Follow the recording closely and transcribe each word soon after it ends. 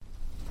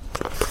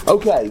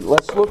Okay,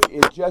 let's look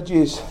at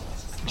Judges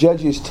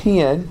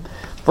 10,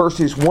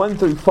 verses 1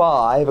 through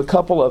 5, a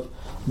couple of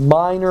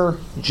minor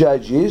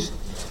judges.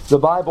 The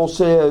Bible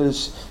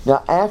says,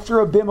 "Now after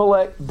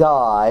Abimelech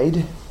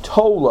died,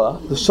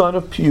 Tola, the son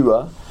of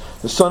Puah,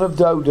 the son of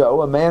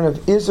Dodo, a man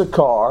of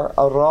Issachar,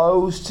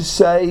 arose to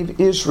save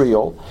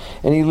Israel,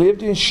 and he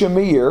lived in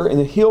Shamir in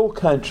the hill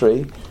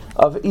country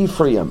of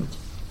Ephraim.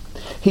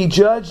 He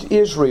judged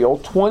Israel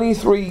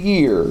 23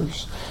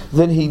 years.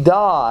 Then he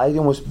died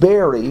and was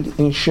buried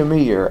in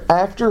Shamir.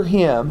 After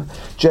him,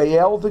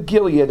 Jael the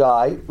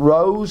Gileadite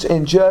rose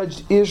and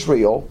judged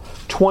Israel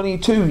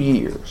 22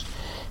 years.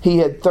 He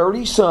had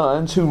 30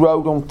 sons who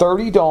rode on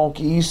 30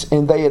 donkeys,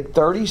 and they had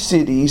 30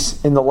 cities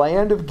in the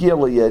land of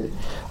Gilead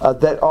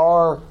that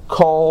are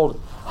called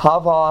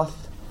Havoth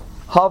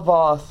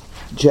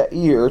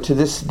Jair to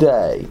this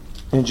day.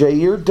 And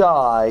Jair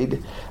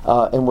died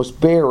and was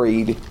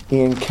buried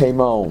in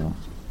Camon."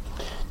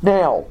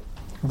 Now,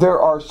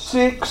 there are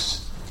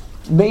 6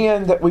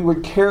 men that we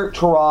would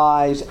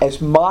characterize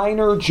as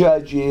minor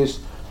judges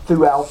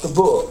throughout the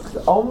book.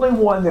 The only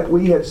one that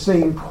we have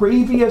seen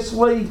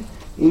previously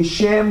is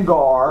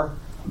Shamgar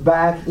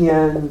back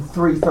in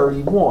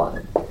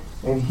 331.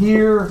 And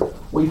here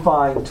we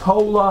find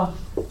Tola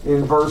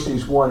in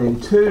verses 1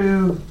 and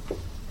 2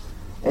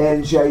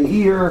 and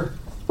Jair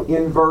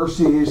in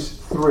verses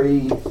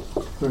 3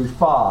 through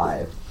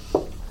 5.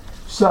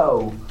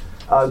 So,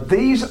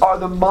 these are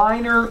the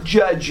minor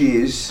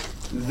judges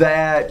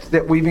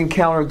that we've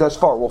encountered thus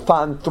far. We'll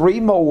find 3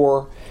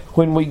 more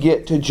when we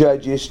get to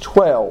Judges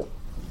 12.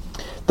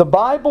 The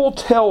Bible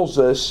tells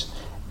us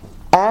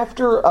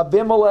after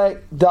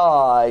Abimelech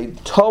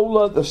died,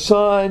 Tola, the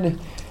son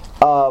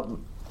of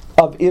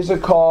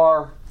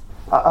Issachar,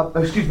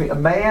 a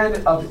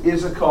man of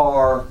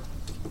Issachar.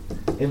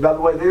 And by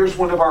the way, there's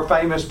one of our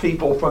famous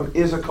people from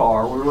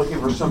Issachar. We were looking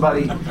for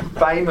somebody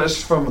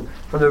famous from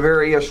the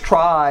various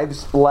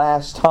tribes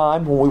last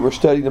time when we were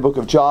studying the book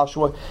of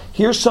Joshua.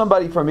 Here's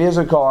somebody from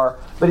Issachar,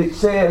 but it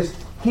says,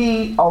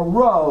 he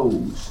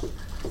arose.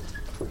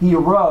 He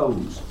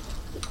arose.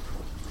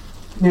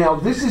 Now,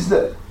 this is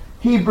the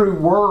Hebrew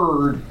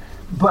word,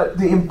 but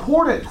the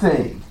important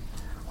thing,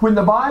 when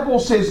the Bible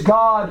says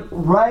God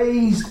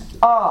raised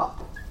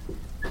up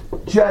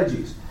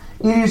judges,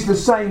 it is the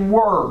same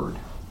word.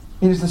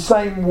 It is the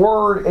same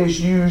word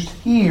as used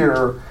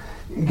here.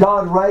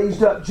 God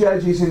raised up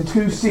judges in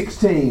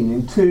 2:16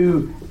 and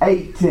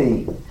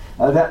 2:18.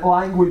 That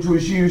language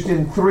was used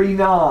in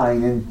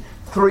 3:9 and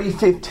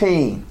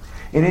 3:15.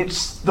 And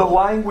it's the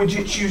language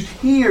it's used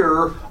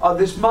here of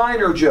this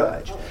minor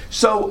judge.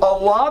 So a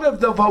lot of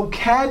the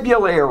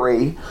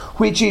vocabulary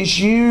which is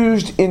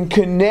used in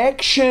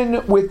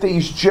connection with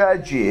these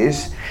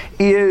judges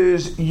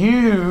is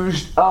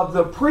used of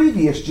the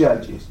previous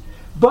judges.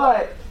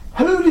 But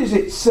who does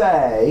it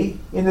say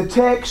in the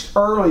text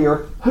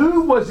earlier?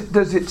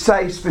 Does it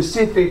say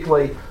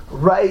specifically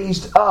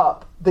raised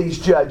up these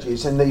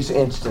judges in these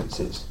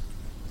instances?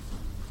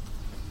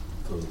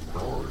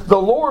 The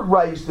Lord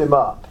raised them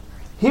up.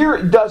 Here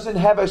it doesn't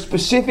have a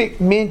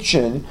specific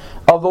mention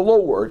of the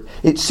Lord.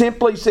 It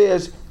simply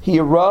says he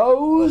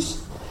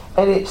arose,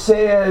 and it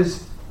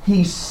says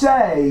he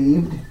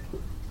saved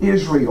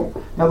Israel.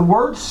 Now the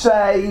word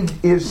saved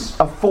is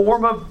a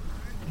form of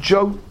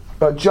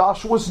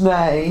Joshua's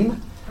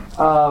name,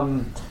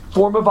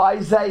 form of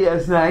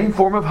Isaiah's name,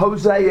 form of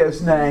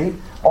Hosea's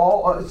name.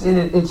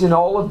 It's in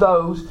all of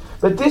those.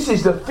 But this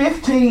is the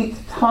 15th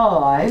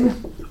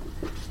time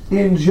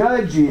in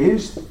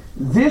Judges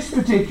this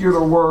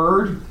particular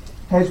word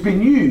has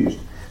been used.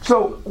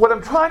 So what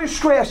I'm trying to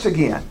stress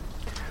again,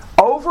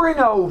 over and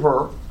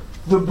over,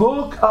 the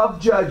book of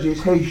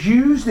Judges has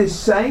used this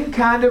same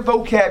kind of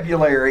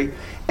vocabulary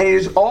and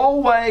is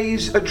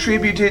always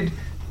attributed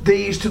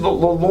these to the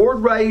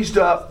Lord raised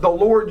up. The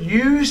Lord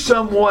used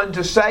someone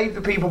to save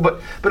the people,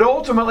 but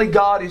ultimately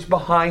God is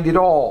behind it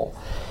all.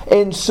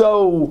 And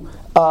so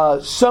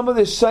some of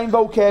this same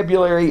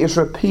vocabulary is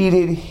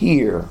repeated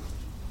here.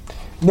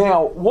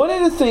 Now, one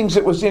of the things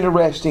that was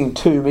interesting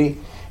to me,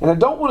 and I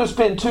don't want to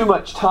spend too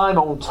much time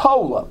on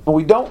Tola, but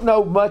we don't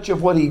know much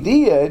of what he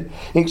did,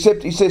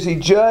 except he says he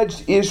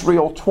judged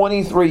Israel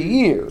 23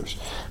 years.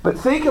 But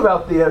think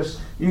about this.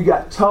 You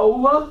got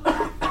Tola,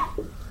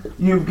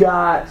 you've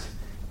got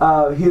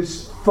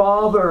his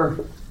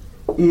father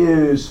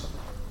is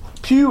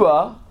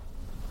Puah,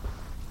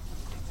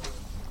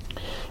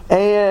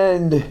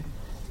 and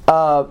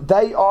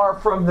they are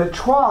from the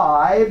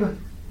tribe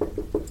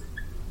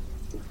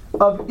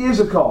of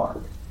Issachar.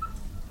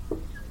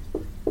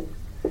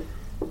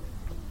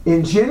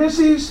 In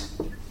Genesis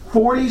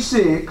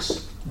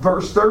 46,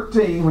 verse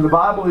 13, when the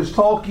Bible is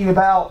talking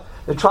about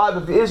the tribe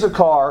of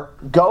Issachar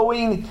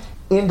going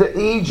into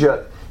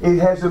Egypt, it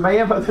has a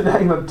man by the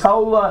name of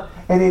Tola,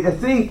 and I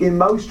think in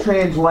most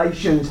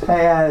translations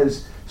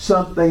has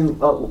something,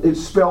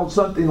 it's spelled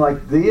something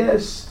like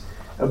this,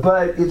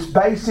 but it's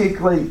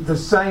basically the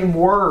same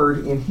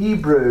word in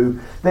Hebrew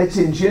that's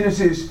in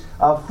Genesis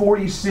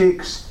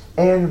 46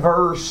 and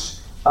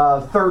verse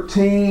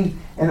 13,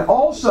 and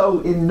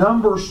also in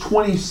Numbers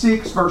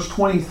 26, verse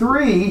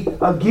 23,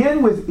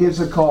 again with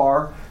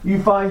Issachar, you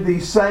find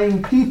these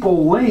same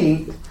people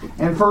linked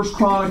in 1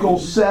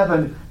 Chronicles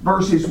 7,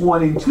 verses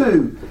 1 and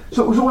 2.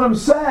 So what I'm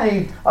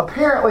saying,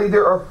 apparently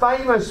there are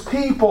famous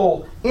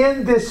people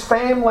in this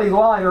family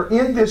line or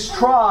in this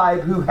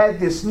tribe who had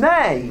this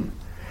name.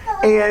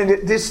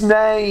 And this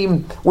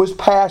name was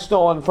passed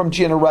on from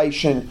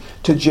generation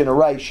to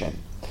generation.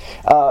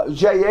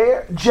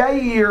 Jair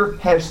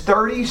has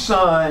 30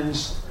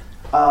 sons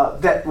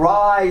that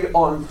ride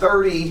on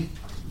 30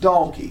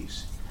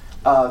 donkeys.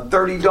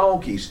 30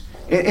 donkeys.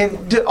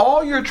 And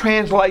all your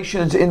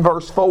translations in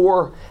verse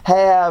 4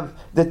 have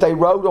that they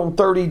rode on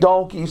 30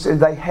 donkeys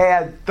and they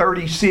had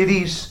 30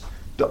 cities.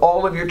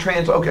 All of your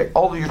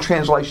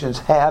translations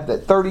have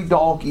that 30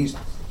 donkeys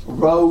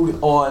rode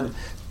on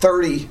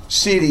 30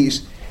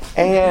 cities.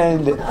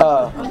 And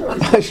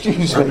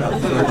excuse me,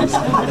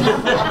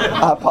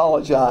 I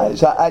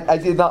apologize. I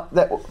did not.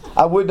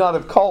 I would not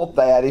have caught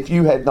that if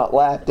you had not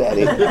laughed at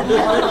it.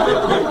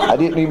 I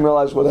didn't even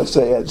realize what I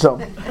said.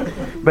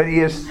 But he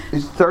has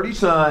his 30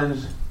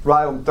 sons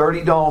ride on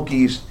 30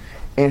 donkeys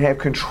and have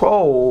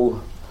control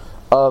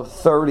of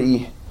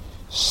 30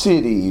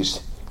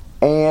 cities.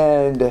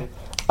 And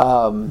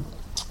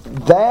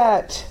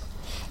that,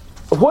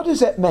 what does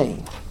that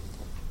mean?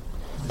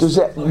 Does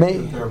that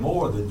mean they're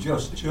more than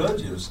just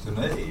judges to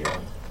me?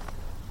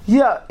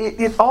 Yeah,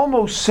 it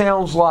almost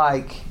sounds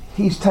like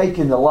he's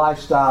taking the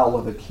lifestyle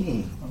of a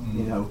king.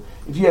 You know,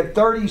 if you have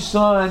 30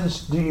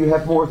 sons, do you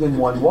have more than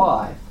one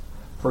wife?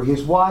 For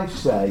his wife's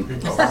sake,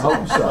 I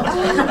hope so.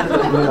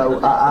 You know,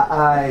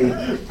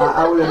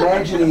 I would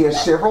imagine he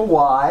has several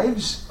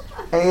wives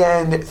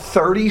and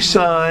 30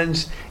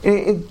 sons.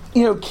 And,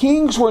 you know,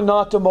 kings were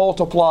not to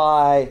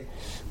multiply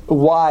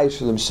wives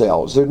for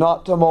themselves. They're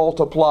not to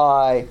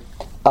multiply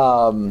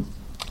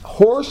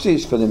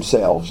horses for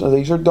themselves. Now,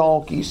 these are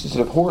donkeys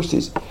instead of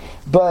horses.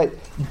 But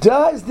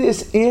does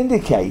this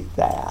indicate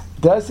that?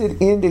 Does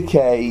it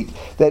indicate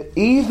that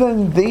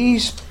even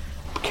these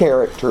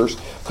characters,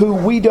 who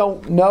we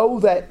don't know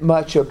that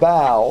much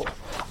about,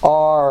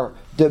 are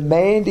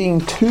demanding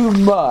too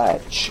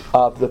much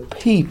of the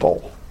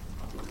people?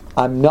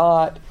 I'm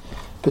not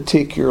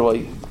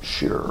particularly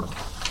sure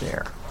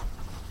there.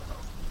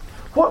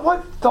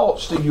 What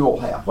thoughts do you all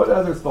have? What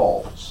other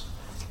thoughts?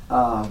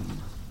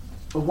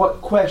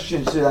 What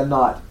questions did I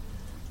not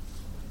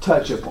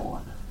touch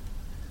upon?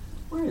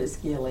 Where is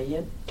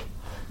Gilead?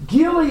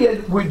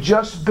 Gilead would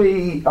just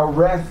be a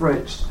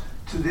reference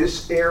to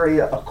this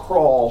area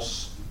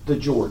across the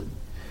Jordan.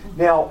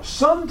 Now,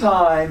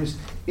 sometimes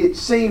it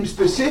seems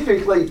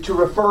specifically to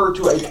refer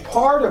to a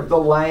part of the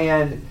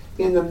land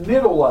in the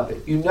middle of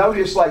it. You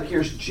notice, like,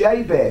 here's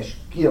Jabesh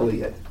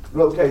Gilead,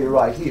 located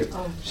right here.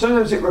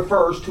 Sometimes it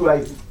refers to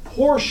a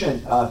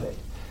portion of it,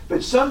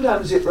 but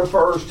sometimes it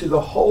refers to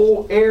the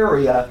whole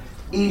area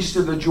east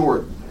of the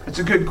Jordan. It's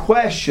a good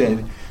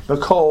question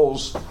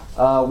because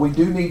we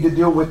do need to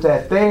deal with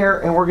that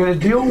there, and we're going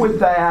to deal with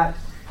that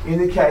in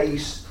the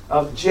case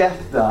of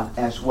Jephthah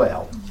as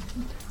well.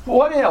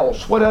 What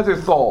else? What other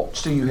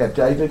thoughts do you have,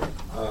 David?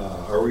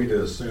 Are we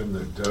to assume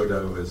that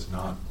Dodo is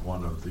not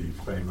one of the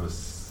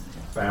famous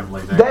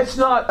family names? That's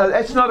not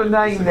a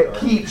name that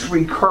keeps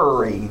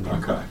recurring.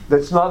 Okay.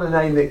 That's not a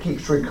name that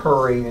keeps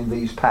recurring in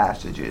these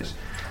passages.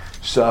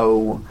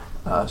 So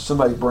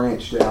somebody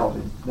branched out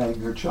and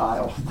named their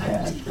child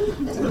that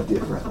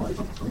differently.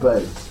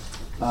 But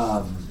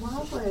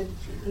why would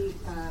he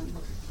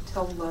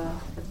Tola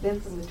have been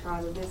from the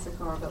tribe of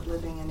Issachar but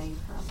living in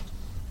Ephraim?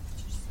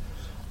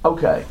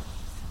 okay,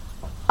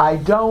 I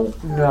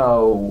don't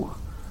know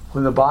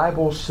when the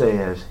Bible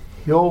says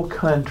hill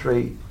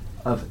country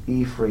of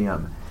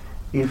Ephraim,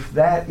 if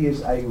that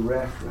is a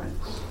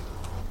reference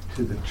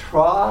to the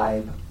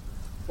tribe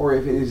or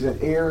if it is an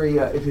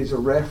area, if it's a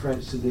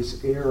reference to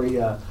this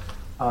area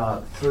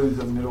through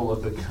the middle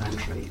of the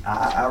country.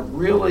 I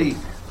really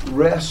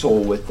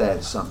wrestle with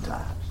that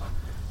sometimes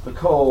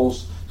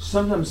because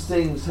sometimes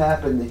things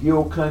happen in the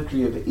hill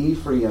country of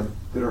Ephraim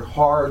that are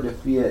hard to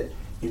fit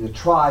in the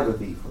tribe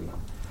of Ephraim.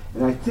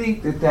 And I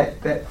think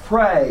that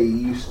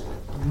phrase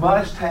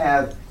must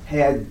have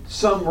had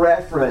some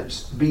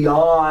reference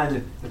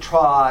beyond the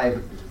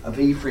tribe of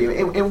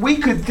Ephraim. And we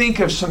could think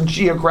of some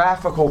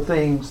geographical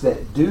things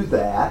that do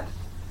that.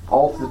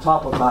 Off the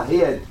top of my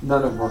head,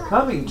 none of them are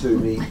coming to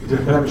me,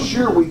 but I'm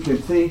sure we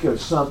could think of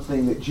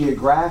something that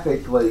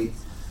geographically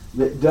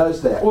that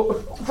does that. Well,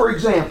 for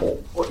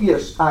example,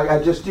 yes,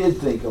 I just did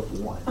think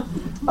of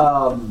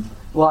one.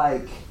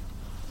 Like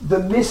the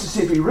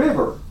Mississippi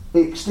River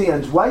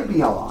extends way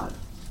beyond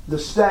the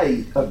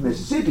state of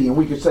Mississippi, and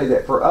we could say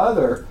that for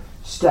other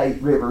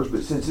state rivers,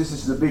 but since this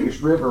is the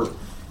biggest river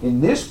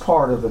in this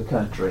part of the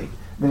country,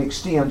 then it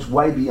extends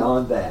way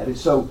beyond that. And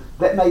so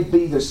that may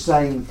be the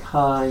same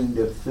kind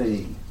of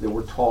thing that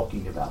we're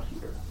talking about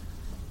here.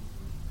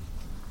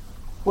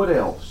 What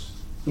else?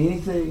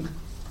 Anything?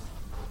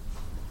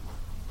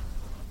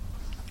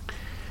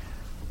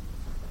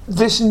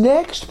 This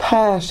next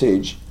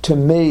passage, to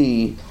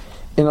me,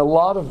 in a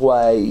lot of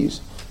ways,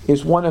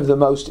 is one of the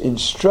most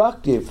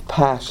instructive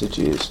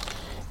passages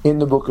in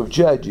the book of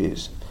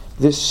Judges.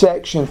 This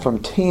section from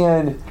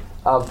 10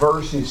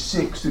 verses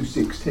 6 through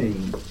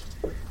 16.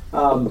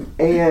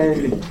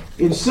 And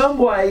in some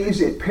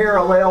ways it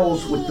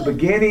parallels with the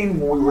beginning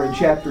when we were in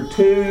chapter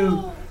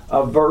 2,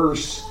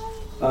 verse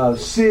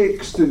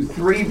 6 through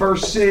 3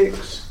 verse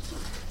 6.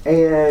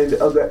 And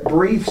of that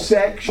brief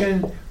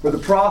section where the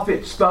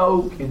prophet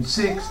spoke in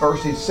 6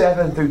 verses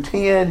 7 through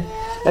 10.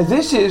 And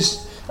this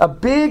is a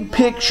big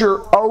picture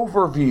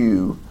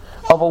overview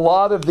of a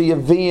lot of the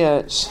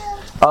events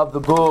of the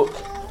book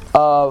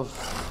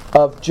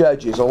of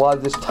Judges, a lot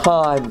of this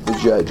time of the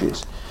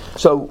Judges.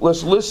 So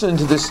let's listen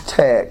to this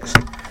text.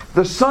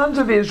 The sons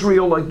of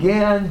Israel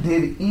again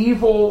did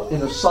evil in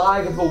the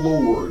sight of the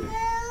Lord.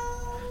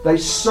 They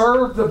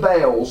served the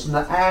Baals and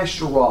the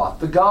Asheroth,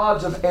 the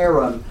gods of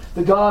Aram,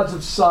 the gods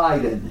of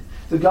Sidon,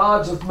 the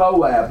gods of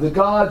Moab, the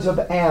gods of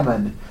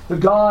Ammon, the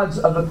gods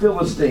of the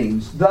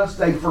Philistines. Thus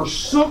they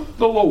forsook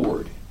the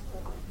Lord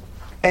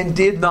and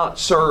did not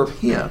serve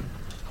Him.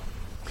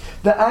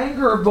 The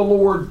anger of the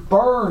Lord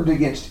burned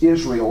against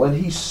Israel,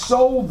 and He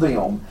sold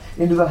them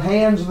into the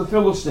hands of the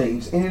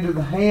Philistines and into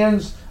the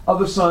hands of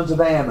the sons of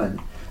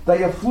Ammon.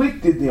 They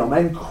afflicted them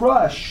and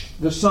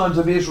crushed the sons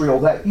of Israel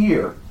that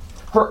year.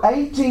 For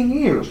 18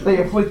 years they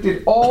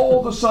afflicted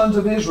all the sons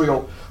of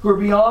Israel who were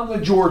beyond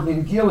the Jordan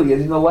in Gilead,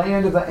 in the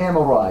land of the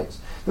Amorites.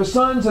 The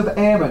sons of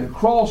Ammon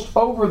crossed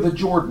over the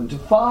Jordan to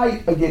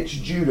fight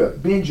against Judah,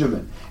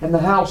 Benjamin, and the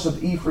house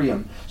of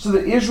Ephraim, so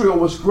that Israel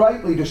was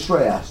greatly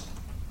distressed.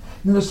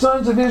 And the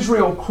sons of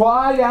Israel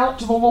cried out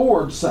to the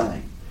Lord,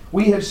 saying,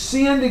 We have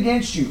sinned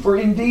against you, for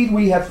indeed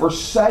we have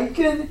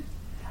forsaken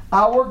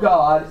our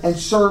God and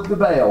served the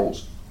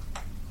Baals.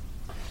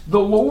 The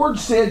Lord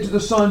said to the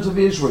sons of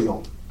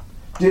Israel,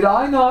 Did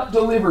I not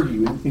deliver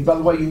you? And by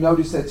the way, you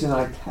notice that's in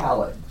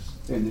italics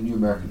in the New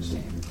American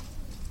Standard.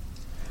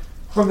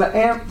 From the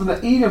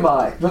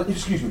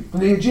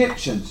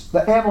Egyptians,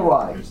 the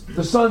Amorites,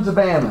 the sons of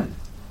Ammon,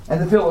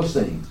 and the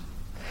Philistines.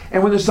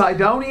 And when the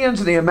Sidonians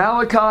and the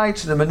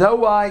Amalekites and the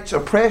Manoahites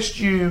oppressed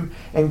you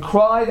and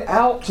cried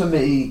out to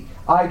me,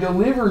 I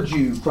delivered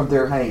you from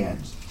their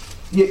hands.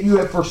 Yet you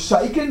have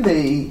forsaken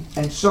me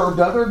and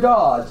served other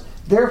gods.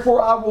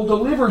 Therefore I will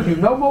deliver you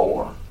no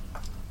more.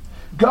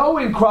 Go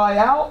and cry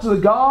out to the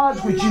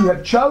gods which you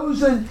have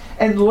chosen,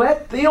 and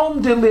let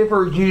them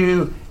deliver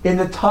you in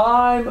the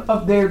time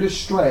of their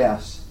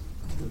distress.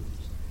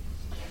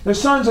 The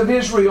sons of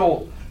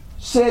Israel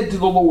said to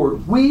the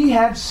Lord, We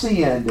have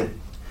sinned.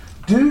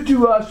 Do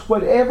to us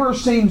whatever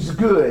seems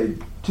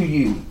good to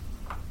you.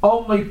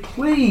 Only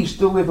please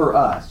deliver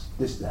us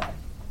this day.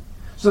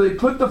 So they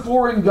put the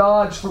foreign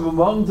gods from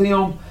among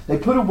them. They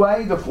put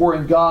away the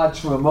foreign gods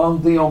from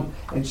among them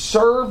and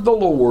served the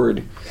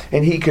Lord.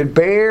 And He could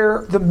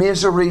bear the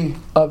misery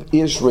of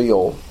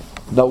Israel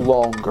no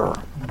longer.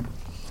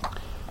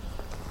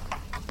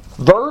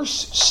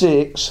 Verse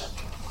 6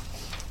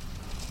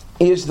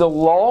 is the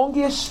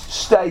longest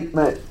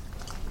statement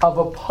of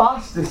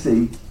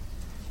apostasy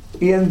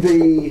in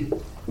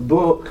the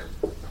book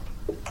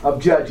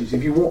of Judges.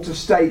 If you want to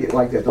state it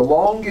like that, the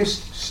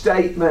longest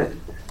statement.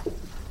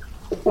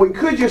 We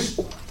could just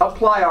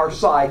apply our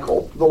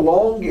cycle. The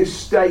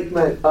longest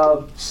statement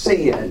of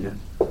sin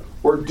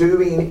or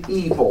doing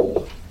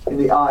evil in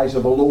the eyes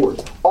of the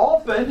Lord.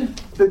 Often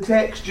the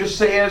text just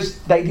says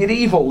they did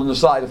evil in the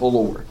sight of the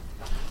Lord.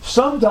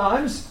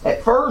 Sometimes,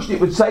 at first, it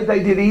would say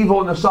they did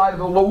evil in the sight of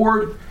the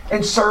Lord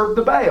and served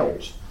the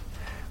Baals.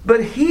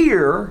 But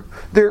here,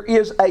 there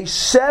is a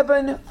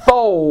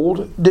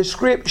sevenfold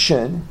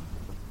description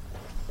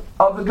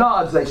of the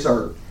gods they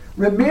served.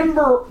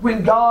 Remember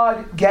when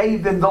God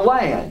gave them the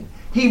land,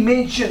 He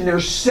mentioned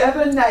there's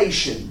 7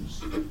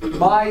 nations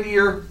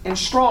mightier and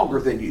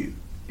stronger than you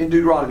in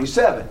Deuteronomy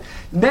 7.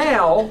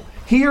 Now,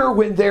 here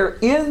when they're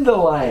in the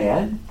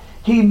land,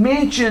 He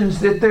mentions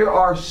that there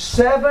are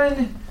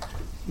 7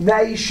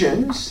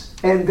 nations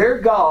and their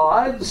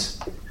gods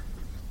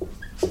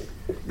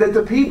that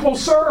the people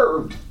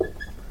served,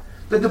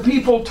 that the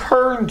people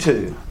turned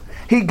to.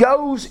 He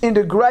goes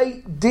into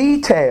great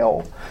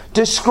detail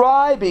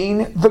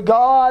describing the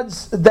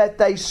gods that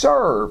they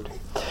served.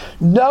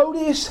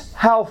 Notice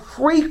how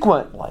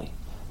frequently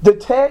the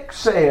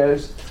text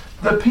says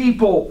the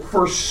people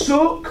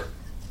forsook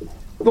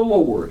the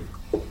Lord.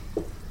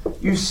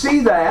 You see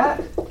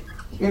that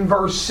in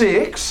verse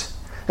 6,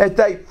 that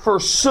they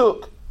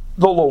forsook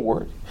the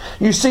Lord.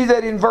 You see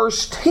that in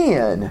verse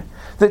 10,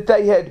 that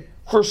they had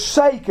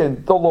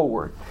forsaken the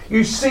Lord.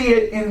 You see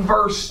it in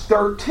verse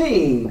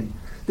 13,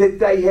 that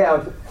they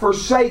have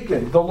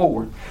forsaken the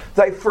Lord.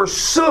 They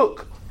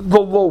forsook the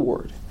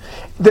Lord.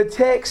 The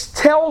text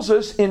tells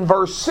us in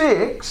verse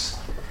 6,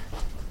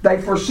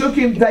 they forsook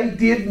Him, they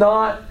did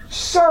not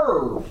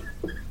serve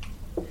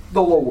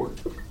the Lord.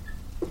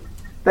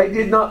 They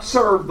did not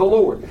serve the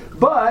Lord.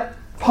 But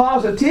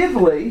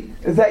positively,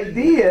 they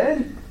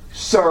did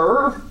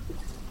serve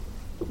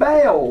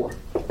Baal.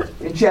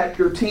 in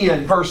chapter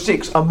 10, verse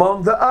 6,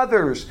 among the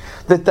others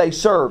that they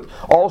served.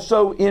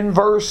 Also in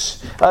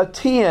verse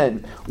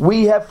 10,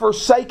 we have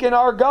forsaken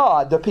our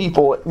God, the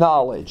people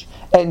acknowledge,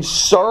 and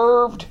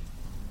served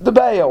the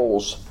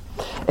Baals.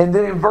 And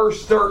then in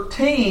verse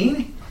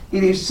 13,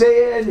 it is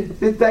said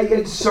that they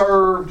had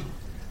served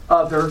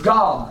other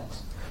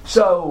gods.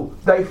 So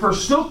they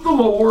forsook the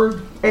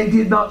Lord and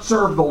did not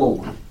serve the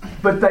Lord,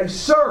 but they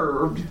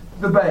served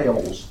the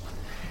Baals.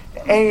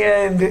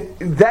 And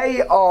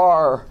they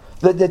are,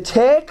 the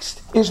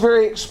text is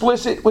very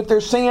explicit with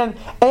their sin,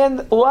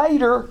 and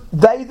later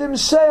they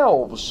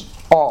themselves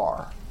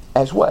are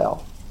as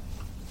well.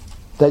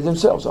 They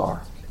themselves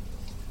are.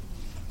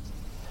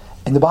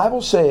 And the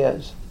Bible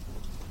says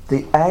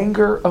the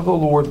anger of the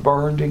Lord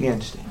burned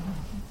against them.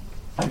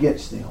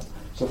 It's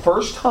the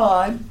first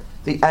time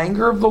the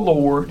anger of the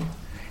Lord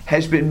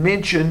has been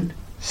mentioned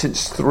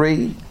since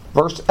 3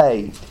 verse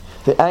 8.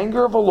 The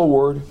anger of the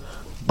Lord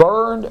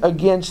burned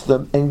against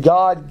them, and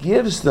God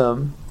gives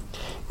them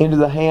into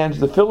the hands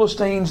of the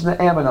Philistines and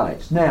the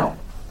Ammonites. Now,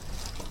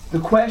 the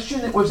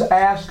question that was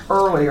asked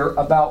earlier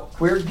about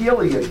where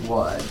Gilead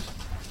was,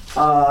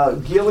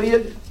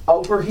 Gilead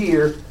over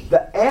here,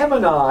 the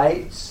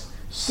Ammonites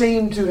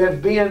seem to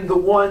have been the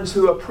ones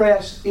who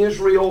oppressed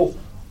Israel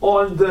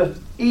on the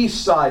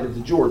east side of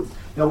the Jordan.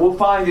 Now we'll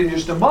find in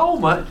just a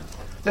moment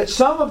that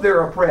some of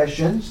their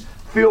oppressions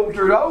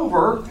filtered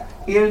over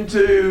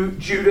into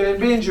Judah and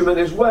Benjamin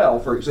as well,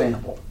 for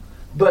example.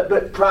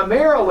 But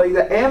primarily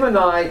the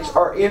Ammonites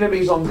are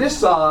enemies on this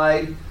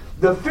side.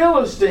 The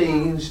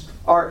Philistines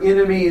are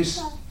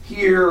enemies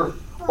here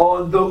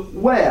on the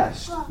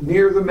west,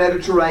 near the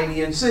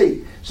Mediterranean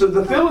Sea. So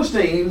the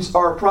Philistines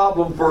are a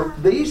problem for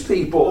these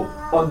people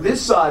on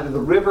this side of the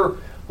river,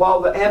 while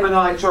the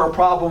Ammonites are a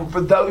problem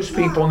for those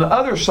people on the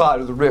other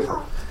side of the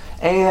river.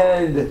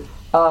 And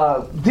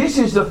this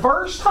is the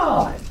first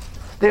time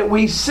that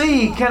we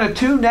see kind of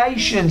two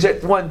nations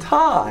at one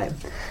time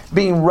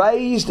being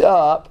raised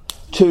up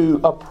to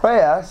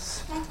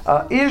oppress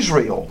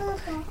Israel.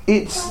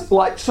 It's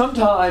like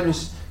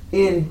sometimes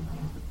in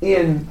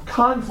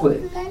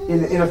conflict,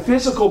 in a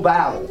physical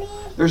battle,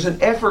 there's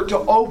an effort to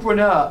open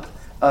up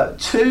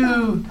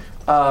two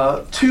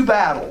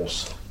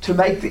battles to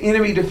make the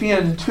enemy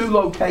defend two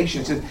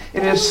locations. And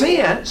in a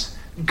sense,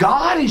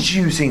 God is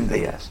using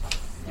this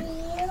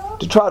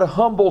to try to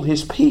humble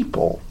His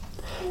people.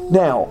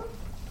 Now,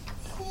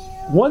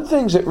 one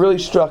thing that really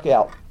stuck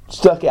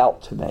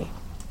out to me,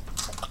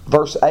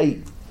 verse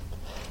 8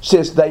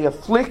 says, they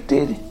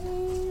afflicted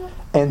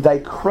and they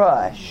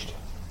crushed.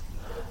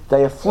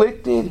 They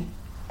afflicted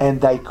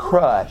and they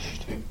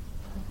crushed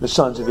the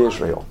sons of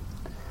Israel.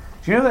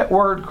 Do you know that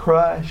word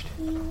crushed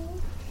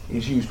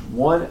is used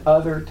one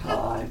other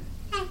time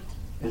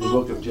in the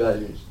book of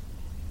Judges?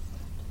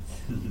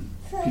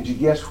 Could you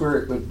guess where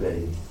it would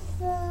be?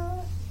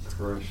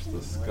 Crush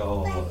the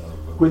skull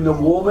of When the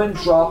woman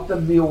dropped the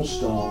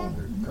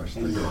millstone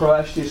and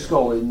crushed his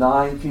skull in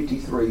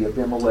 953,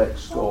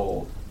 Abimelech's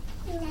skull.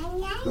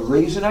 The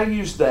reason I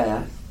use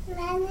that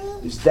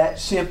is that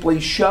simply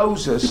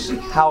shows us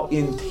how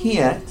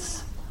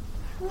intense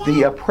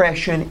the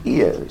oppression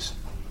is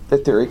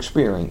that they're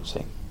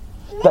experiencing.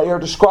 They are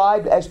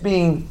described as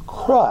being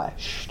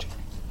crushed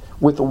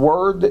with the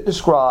word that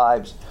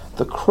describes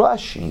the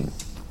crushing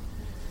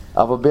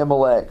of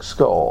Abimelech's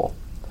skull.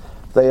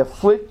 They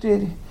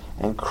afflicted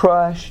and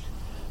crushed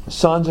the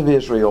sons of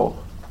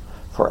Israel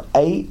for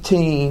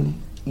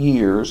 18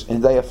 years,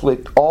 and they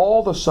afflict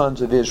all the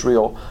sons of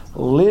Israel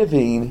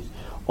living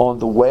on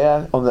the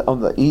west,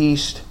 on the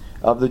east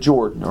of the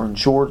Jordan, or in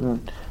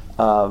Jordan,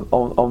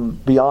 on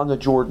beyond the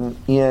Jordan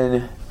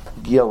in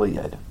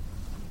Gilead.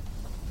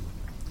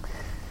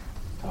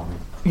 Tommy,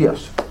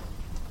 Yes.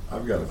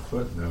 I've got a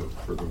footnote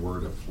for the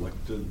word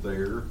afflicted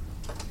there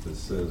that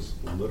says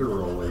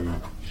literally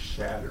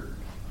shattered.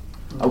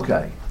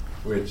 Okay.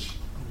 Which,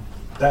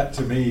 that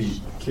to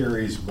me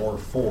carries more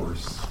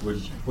force,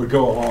 would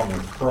go along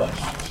with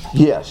crushed.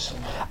 Yes.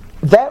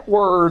 That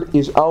word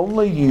is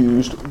only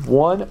used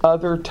one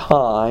other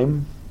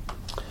time,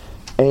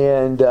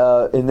 and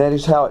that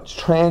is how it's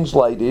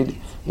translated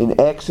in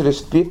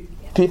Exodus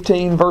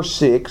 15, verse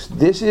 6.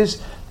 This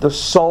is the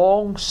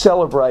song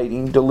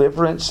celebrating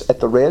deliverance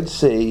at the Red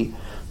Sea.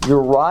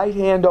 Your right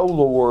hand, O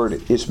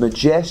Lord, is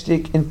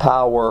majestic in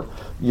power.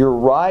 Your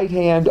right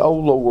hand, O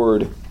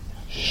Lord,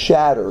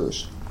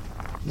 shatters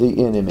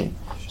the enemy.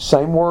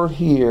 Same word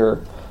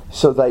here.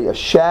 So they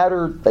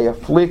shattered, they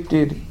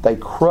afflicted, they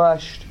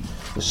crushed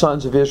the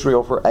sons of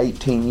Israel for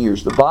 18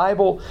 years. The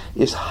Bible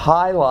is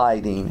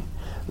highlighting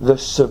the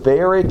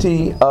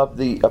severity of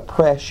the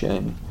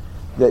oppression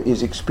that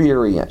is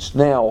experienced.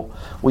 Now,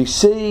 we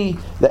see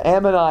the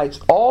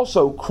Ammonites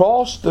also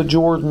crossed the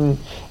Jordan,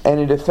 and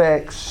it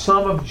affects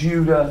some of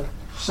Judah,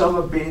 some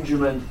of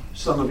Benjamin,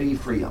 some of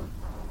Ephraim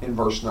in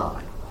verse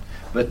 9.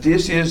 But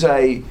this is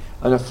an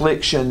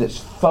affliction that's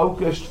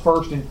focused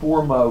first and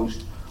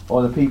foremost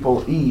on the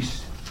people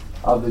east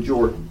of the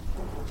Jordan.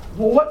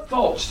 Well, what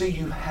thoughts do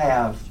you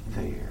have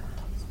there?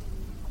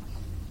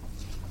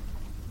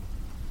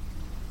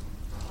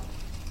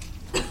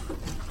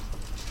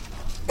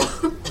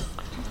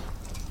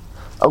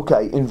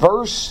 Okay, in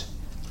verse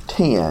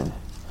 10,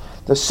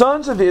 the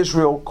sons of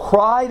Israel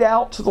cried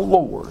out to the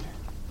Lord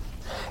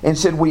and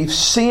said, we've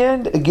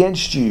sinned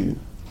against you.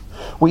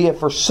 We have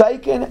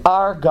forsaken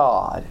our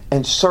God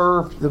and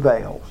served the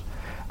Baals.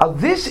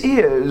 This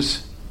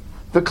is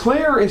the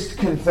clearest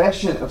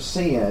confession of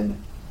sin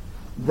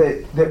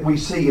that we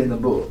see in the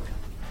book.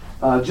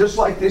 Just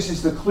like this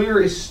is the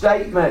clearest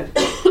statement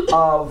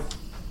of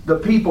the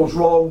people's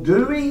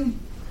wrongdoing,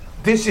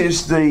 this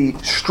is the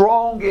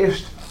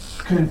strongest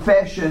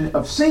confession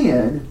of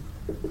sin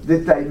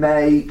that they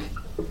make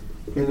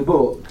in the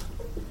book.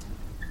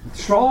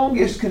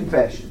 Strongest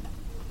confession.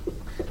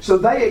 So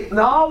they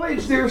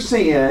acknowledged their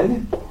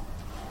sin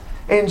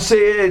and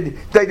said,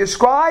 they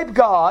describe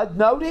God,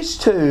 notice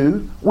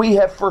too, we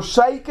have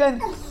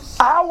forsaken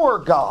our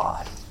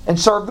God and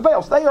served the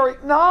Baals. They are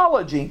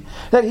acknowledging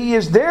that He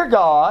is their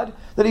God,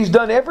 that He's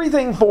done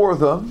everything for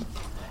them,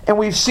 and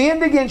we've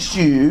sinned against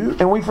you,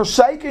 and we've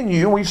forsaken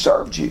you, and we've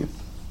served you.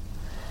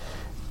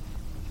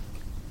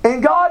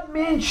 And God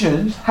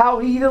mentions how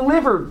He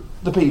delivered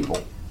the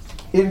people.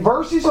 In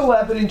verses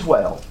 11 and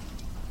 12,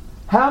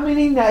 how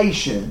many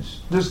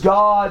nations does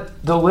God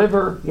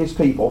deliver His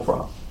people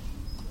from?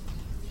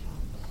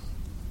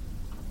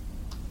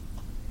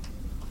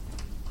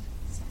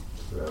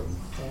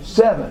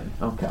 7.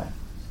 Okay.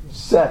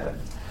 7.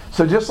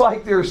 So just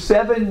like there are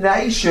 7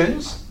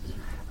 nations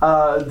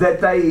that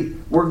they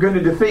were going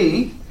to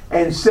defeat,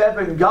 and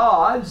 7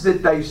 gods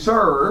that they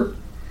served,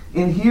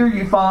 in here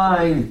you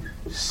find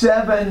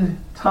 7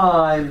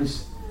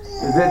 times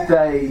that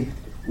they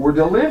were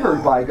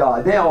delivered by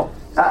God. Now,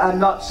 I'm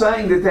not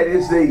saying that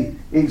is the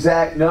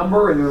exact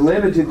number and they're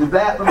limited to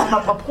that, but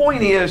my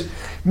point is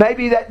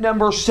maybe that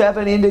number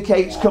 7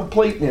 indicates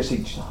completeness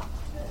each time.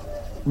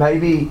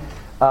 Maybe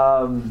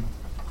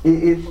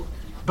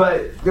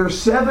but their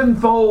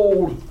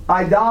 7-fold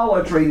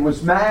idolatry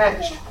was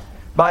matched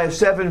by a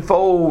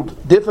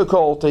 7-fold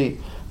difficulty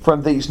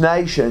from these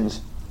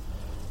nations.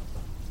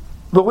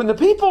 But when the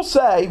people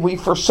say, we've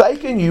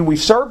forsaken you,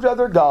 we've served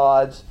other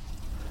gods,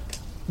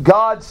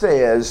 God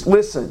says,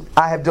 listen,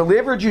 I have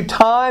delivered you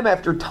time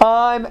after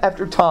time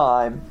after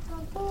time,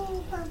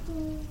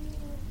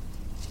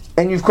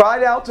 and you've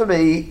cried out to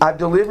me, I've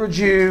delivered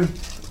you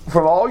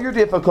from all your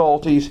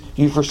difficulties,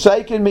 you've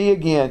forsaken me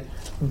again.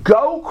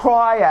 Go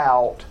cry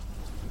out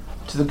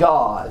to the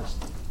gods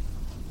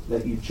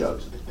that you've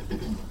chosen.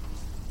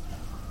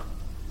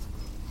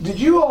 Did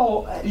you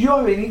all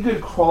have any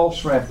good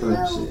cross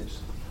references?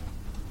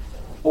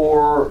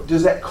 Or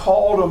does that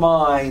call to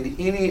mind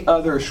any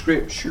other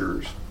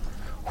scriptures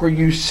where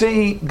you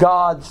see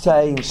God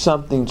saying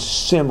something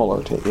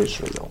similar to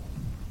Israel?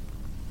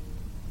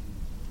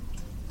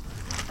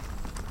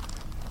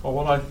 Well,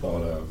 what I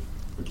thought of,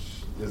 which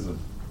isn't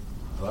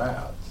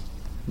that,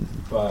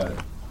 but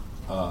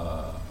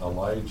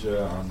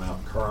Elijah on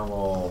Mount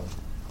Carmel,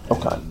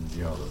 and Okay.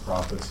 The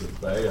prophets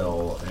of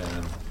Baal,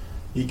 and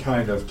he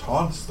kind of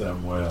taunts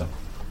them with,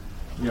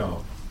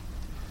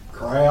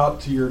 cry out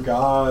to your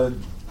God,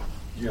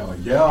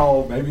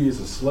 yell, maybe he's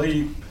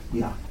asleep.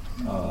 Yeah.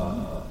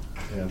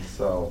 And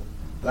so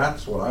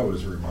that's what I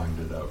was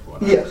reminded of.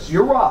 Yes,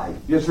 you're right.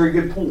 That's a very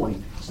good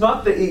point. It's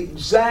not the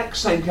exact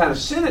same kind of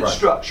sentence Right.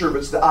 structure, but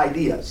it's the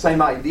idea,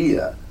 same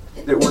idea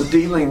that we're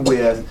dealing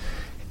with.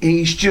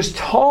 He's just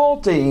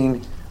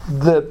taunting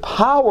the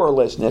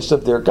powerlessness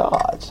of their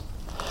gods.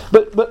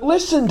 But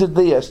listen to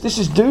this. This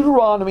is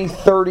Deuteronomy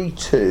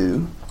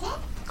 32.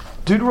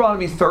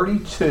 Deuteronomy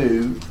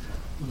 32,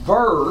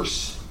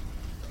 verse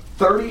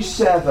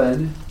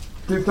 37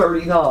 through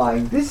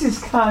 39. This is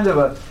kind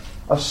of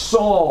a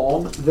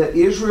song that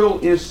Israel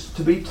is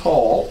to be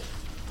taught.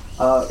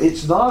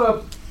 It's not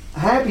a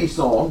happy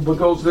song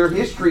because their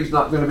history is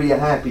not going to be a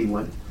happy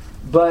one.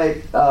 But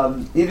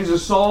it is a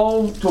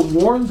song to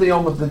warn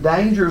them of the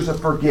dangers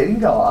of forgetting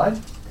God.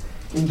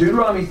 In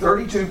Deuteronomy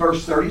 32,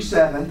 verse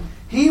 37,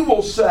 He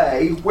will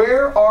say,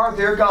 where are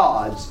their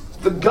gods?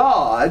 The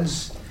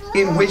gods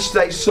in which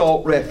they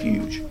sought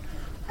refuge,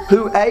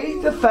 who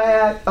ate the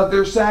fat of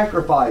their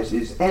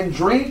sacrifices and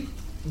drank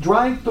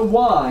the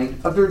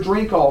wine of their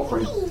drink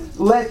offering.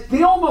 Let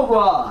them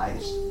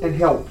arise and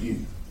help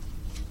you.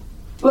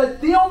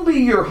 Let them be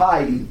your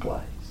hiding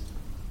place.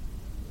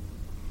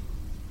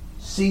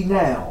 See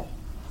now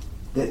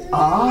that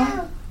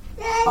I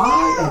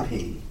am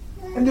He,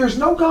 and there's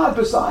no God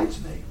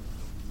besides me.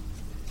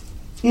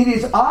 It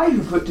is I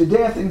who put to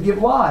death and give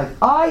life.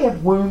 I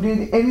have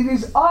wounded, and it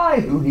is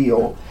I who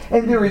heal,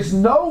 and there is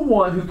no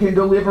one who can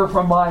deliver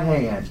from my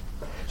hand.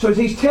 So as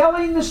he's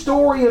telling the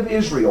story of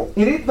Israel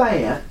in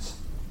advance,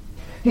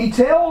 he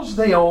tells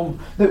them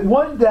that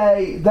one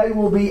day they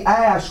will be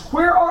asked,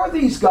 where are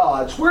these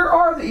gods? Where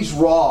are these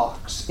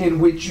rocks in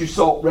which you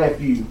sought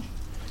refuge?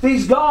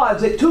 These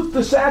gods that took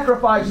the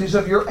sacrifices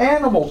of your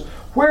animals,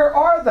 where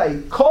are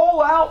they?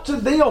 Call out to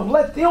them.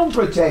 Let them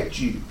protect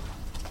you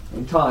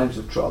in times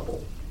of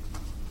trouble.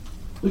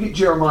 Look at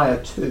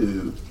Jeremiah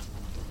 2.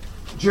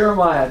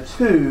 Jeremiah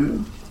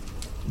 2,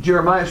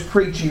 Jeremiah's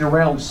preaching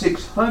around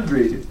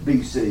 600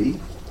 BC.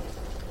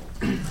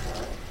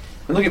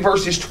 And look at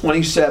verses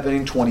 27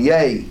 and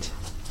 28.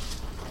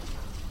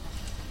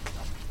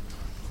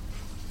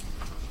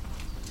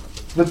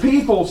 The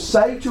people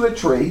say to a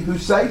tree,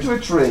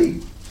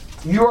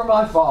 "You are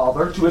my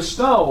father," to a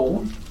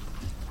stone,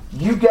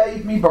 "You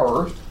gave me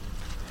birth.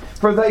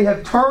 For they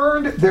have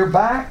turned their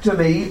back to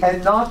me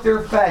and not their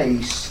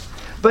face.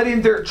 But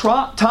in their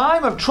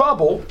time of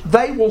trouble,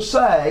 they will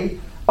say,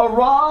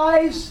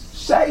 'Arise,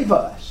 save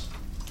us.'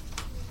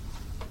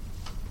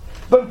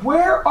 But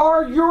where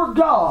are your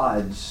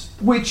gods,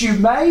 which you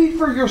made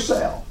for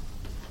yourself?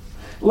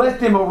 Let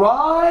them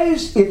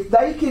arise if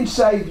they can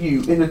save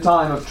you in the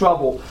time of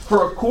trouble.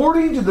 For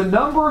according to the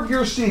number of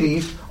your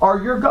cities are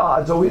your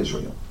gods, O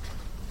Israel."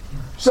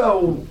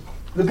 So,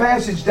 the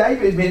passage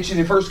David mentioned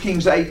in 1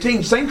 Kings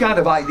 18, same kind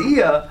of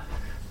idea.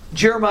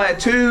 Jeremiah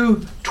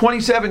 2,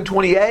 27,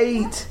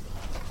 28.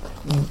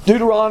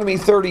 Deuteronomy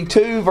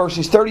 32,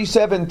 verses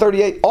 37 and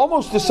 38.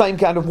 Almost the same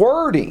kind of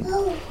wording.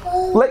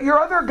 Let your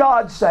other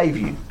gods save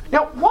you.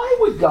 Now, why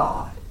would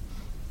God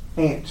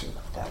answer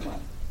that way?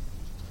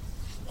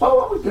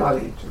 Why would God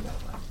answer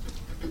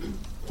that way?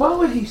 Why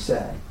would He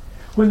say,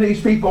 when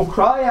these people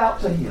cry out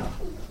to Him,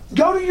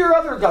 "Go to your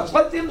other gods,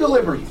 let them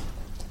deliver you"?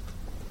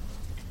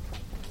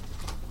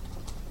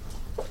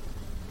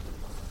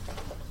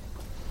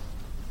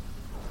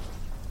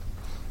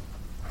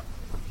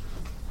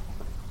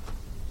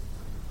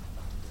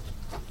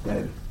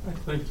 David? I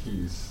think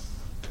he's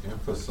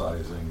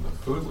emphasizing the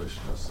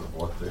foolishness of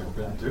what they've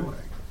been doing.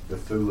 The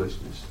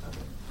foolishness of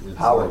it. It's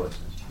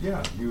Powerlessness.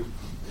 Yeah,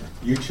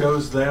 you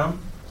chose them.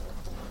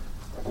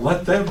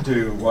 Let them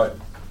do what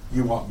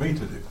you want me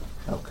to do.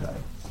 Okay.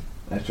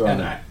 That's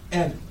right.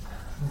 And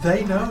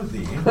they know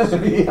the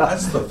answer. Yeah.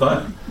 That's the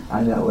thing.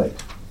 I know it.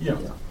 Yeah.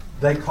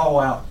 They call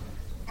out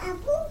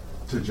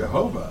to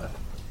Jehovah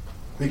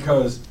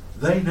because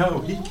they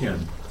know He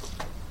can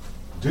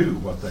do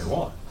what they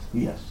want.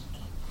 Yes.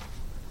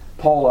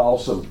 Paul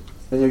also,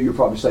 I know you're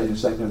probably saying the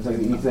same kind of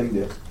thing. Anything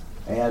to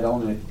add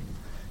on it?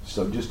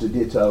 So just a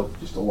ditto,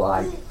 just a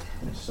like.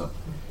 So,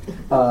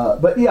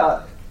 but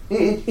yeah,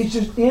 it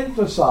just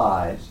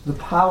emphasized the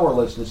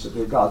powerlessness of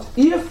their gods.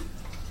 If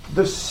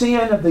the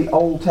sin of the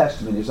Old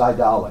Testament is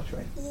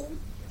idolatry,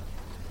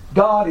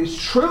 God is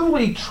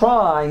truly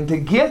trying to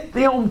get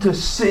them to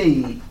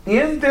see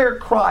in their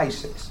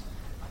crisis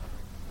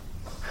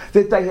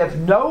that they have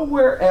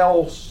nowhere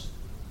else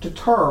to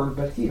turn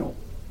but Him.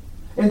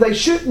 And they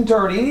shouldn't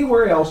turn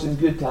anywhere else in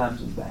good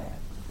times and bad.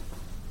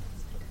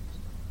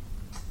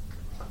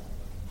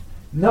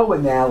 No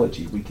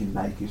analogy we can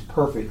make is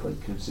perfectly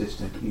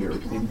consistent here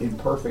and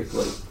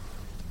perfectly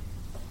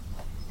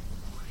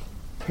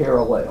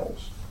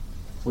parallels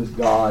with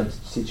God's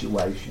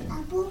situation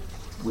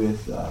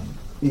with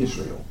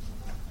Israel.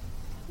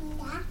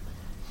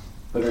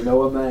 But I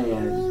know a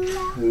man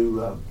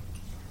who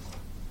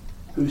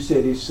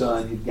said his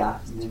son had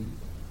gotten in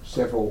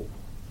several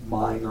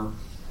minor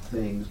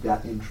things,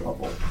 got in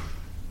trouble.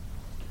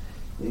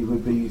 He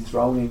would be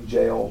thrown in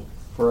jail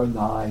for a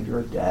night or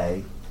a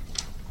day,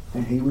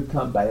 and he would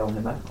come bail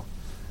him out.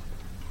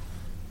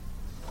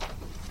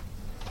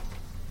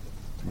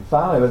 And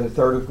finally, by the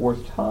third or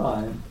fourth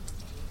time,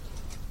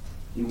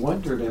 he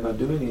wondered, am I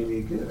doing him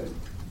any good?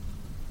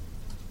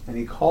 And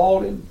he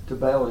called him to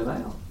bail him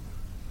out.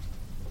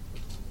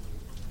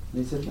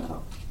 And he said,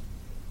 no.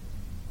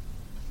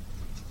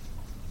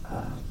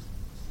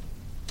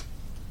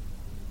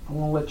 I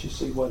want to let you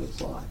see what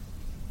it's like.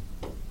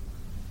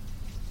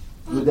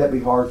 Would that be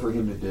hard for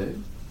him to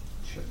do?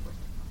 Sure.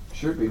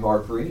 Sure, it'd be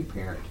hard for any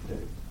parent to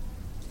do.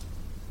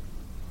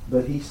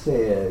 But he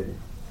said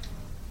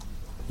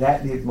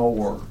that did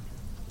more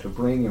to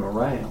bring him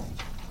around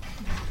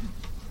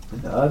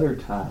than the other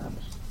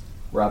times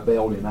where I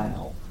bailed him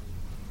out.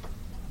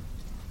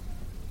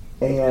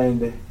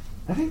 And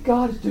I think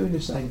God is doing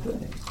the same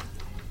thing.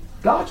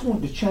 God's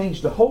wanting to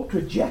change the whole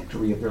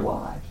trajectory of their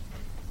lives.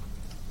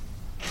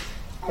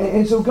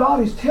 And so God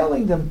is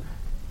telling them,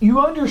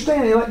 you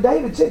understand, and like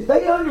David said,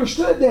 they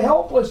understood the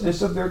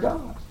helplessness of their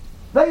God.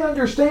 They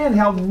understand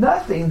how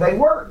nothing they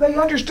were. They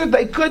understood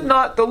they could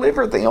not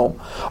deliver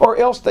them, or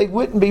else they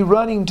wouldn't be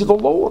running to the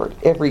Lord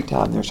every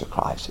time there's a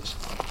crisis.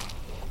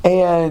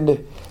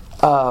 And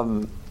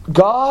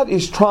God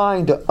is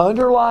trying to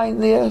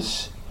underline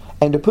this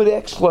and to put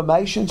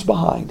exclamations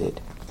behind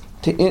it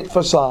to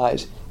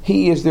emphasize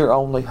He is their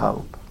only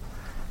hope.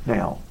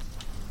 Now,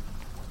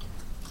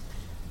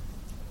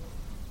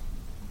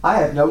 I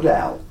have no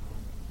doubt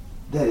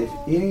that if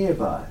any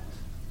of us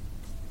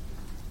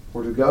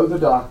were to go to the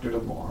doctor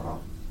tomorrow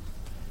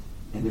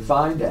and to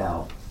find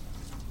out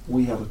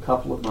we have a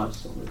couple of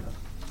months to live,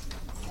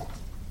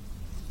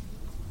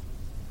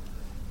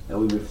 that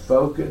we would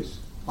focus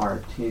our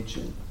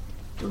attention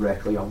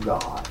directly on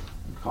God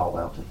and call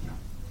out to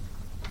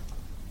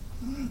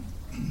Him.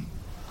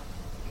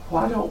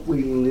 Why don't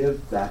we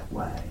live that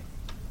way?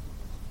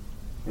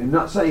 And I'm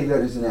not saying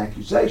that as an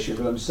accusation,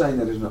 but I'm saying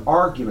that as an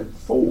argument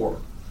for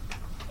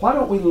why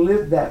don't we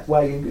live that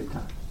way in good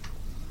times?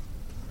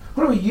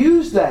 Why don't we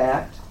use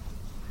that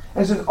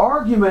as an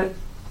argument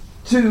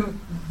to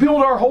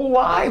build our whole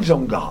lives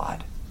on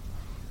God.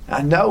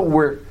 I know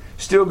we're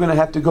still going to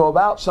have to go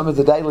about some of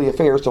the daily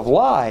affairs of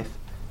life,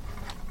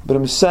 but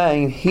I'm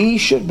saying He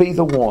should be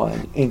the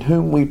one in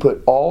whom we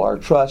put all our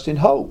trust and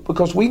hope,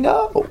 because we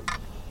know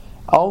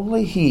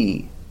only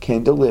He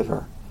can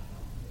deliver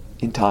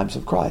in times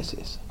of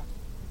crisis.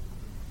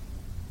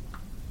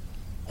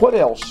 What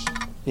else?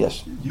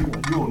 Yes.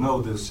 You'll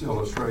know this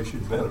illustration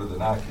better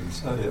than I can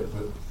say it,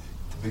 but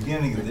at the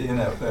beginning of the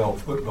NFL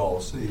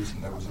football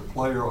season, there was a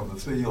player on the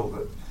field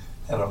that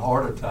had a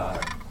heart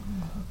attack.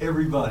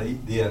 Everybody,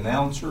 the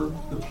announcer,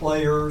 the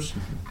players,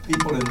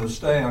 people in the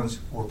stands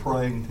were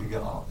praying to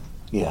God.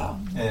 Yeah.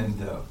 And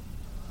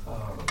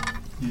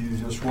you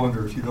just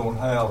wonder if you don't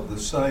have the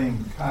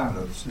same kind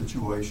of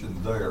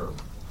situation there.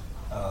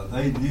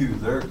 They knew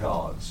their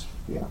gods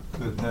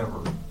could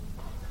never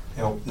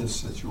help this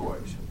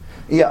situation.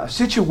 Yeah, a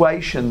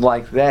situation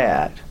like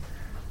that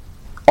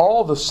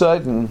all of a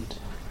sudden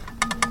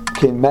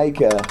can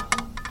make a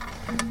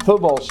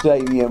football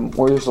stadium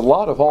where there's a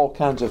lot of all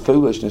kinds of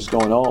foolishness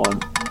going on.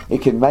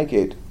 It can make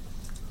it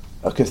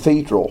a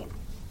cathedral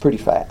pretty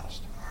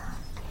fast,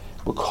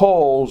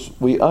 because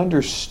we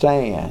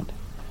understand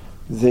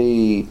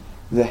the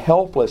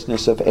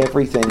helplessness of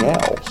everything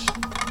else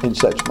in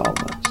such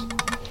moments.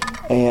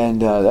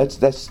 And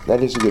that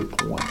is a good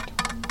point.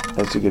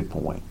 That's a good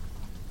point.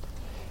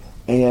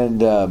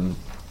 And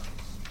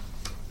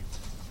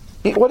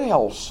what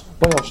else?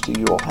 What else do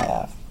you all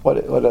have?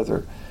 What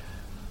other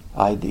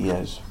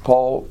ideas?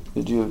 Paul,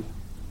 did you?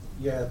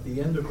 Yeah, at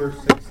the end of verse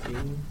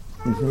 16,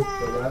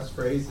 the last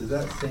phrase, is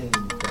that saying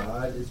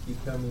God is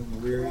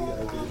becoming weary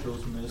of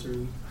Israel's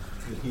misery?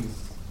 That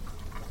He's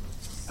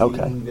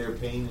seeing their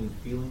pain and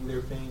feeling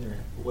their pain?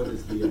 Or what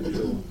is the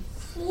actual?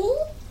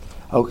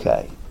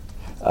 Okay.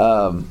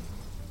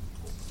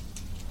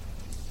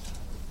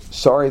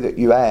 Sorry that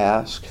you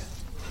asked.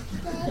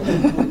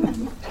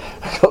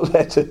 Because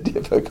that's a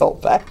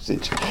difficult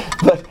passage.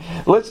 But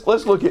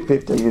let's look at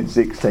 15 and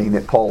 16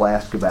 that Paul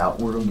asked about.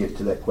 We're going to get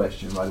to that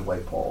question right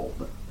away, Paul.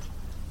 But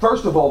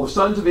first of all, the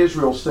sons of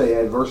Israel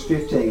said, verse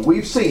 15,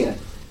 we've sinned.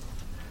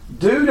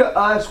 Do to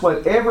us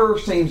whatever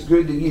seems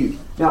good to you.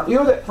 Now, you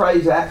know that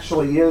phrase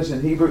actually is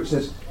in Hebrew. It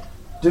says,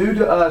 do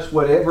to us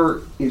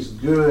whatever is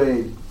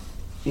good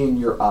in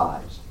your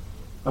eyes.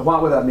 Now, why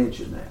would I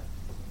mention that?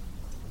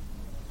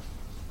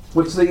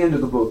 What's the end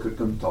of the book we're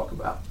going to talk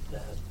about?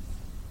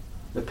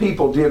 The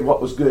people did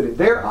what was good in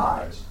their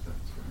eyes.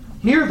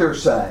 Here they're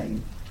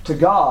saying to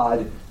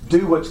God,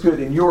 do what's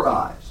good in your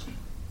eyes.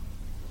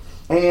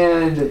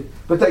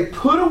 But they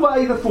put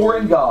away the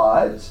foreign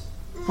gods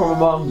from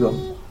among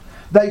them.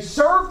 They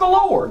served the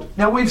Lord.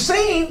 Now we've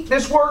seen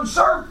this word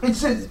serve. It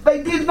says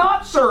they did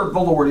not serve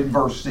the Lord in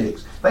verse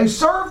 6. They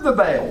served the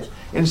Baals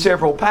in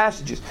several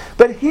passages.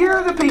 But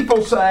here the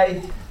people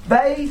say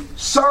they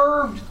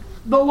served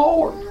the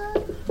Lord.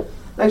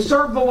 They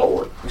served the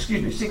Lord.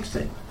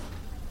 16.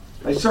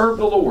 They served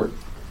the Lord.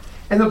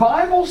 And the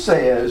Bible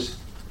says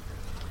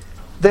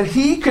that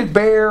He could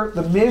bear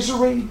the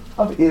misery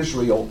of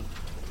Israel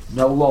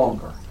no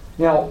longer.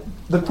 Now,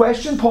 the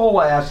question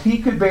Paul asked, He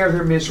could bear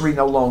their misery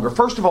no longer.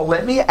 First of all,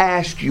 let me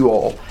ask you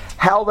all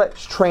how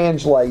that's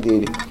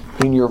translated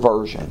in your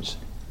versions.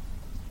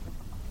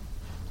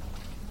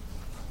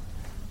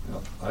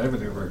 I have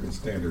an American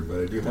Standard, but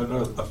I do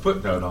have a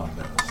footnote on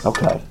this.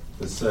 Okay.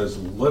 It says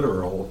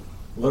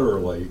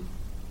literally,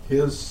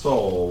 his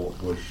soul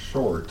was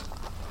short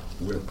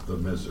with the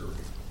misery.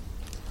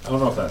 I don't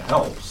know if that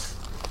helps,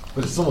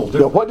 but it's a little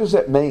different. Now, what does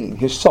that mean?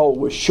 His soul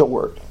was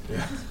short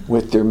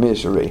with their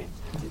misery.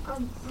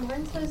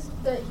 Mine says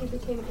that he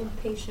became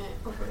impatient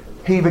over them.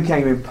 He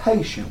became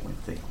impatient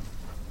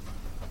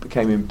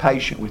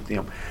with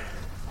them.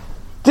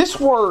 This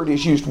word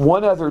is used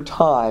one other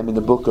time in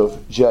the book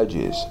of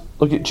Judges.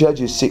 Look at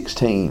Judges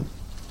 16.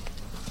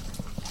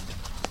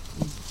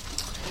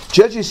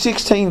 Judges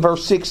 16,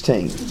 verse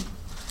 16.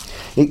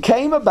 It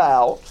came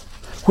about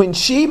when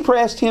she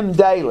pressed him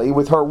daily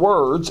with her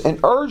words and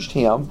urged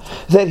him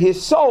that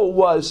his soul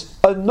was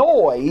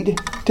annoyed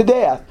to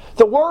death.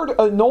 The word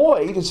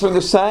annoyed is from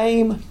the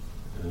same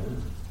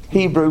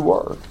Hebrew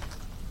word.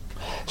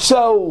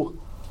 So,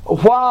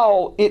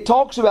 while it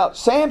talks about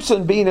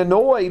Samson being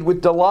annoyed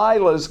with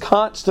Delilah's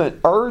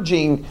constant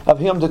urging of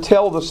him to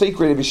tell the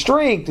secret of his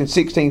strength in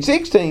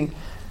 16:16,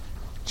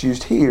 it's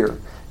used here.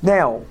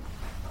 Now,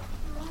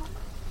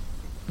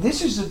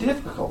 this is the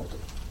difficulty.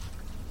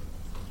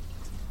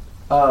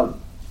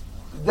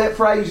 That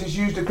phrase is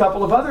used a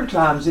couple of other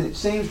times, and it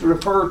seems to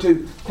refer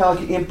to kind of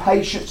like an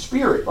impatient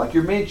spirit, like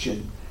you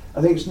mentioned.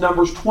 I think it's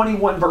Numbers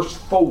 21, verse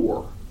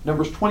 4.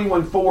 Numbers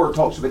 21:4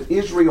 talks about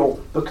Israel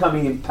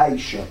becoming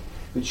impatient.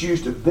 It's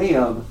used of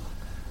them.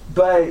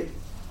 But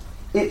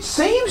it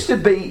seems to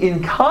be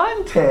in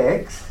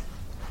context.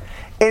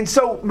 And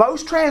so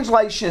most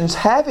translations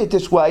have it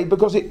this way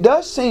because it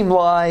does seem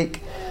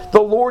like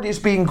the Lord is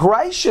being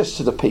gracious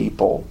to the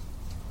people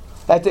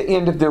at the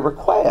end of their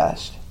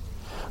request.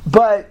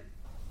 But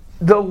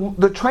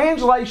the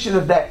translation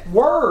of that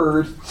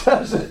word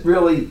doesn't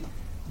really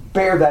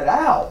bear that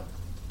out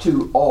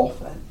too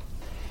often.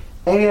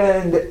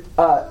 And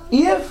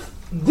if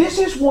this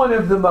is one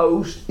of the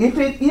most, if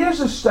it is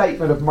a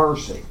statement of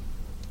mercy,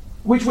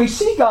 which we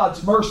see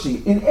God's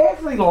mercy in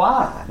every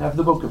line of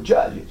the book of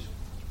Judges,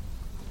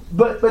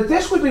 but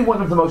this would be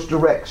one of the most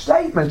direct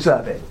statements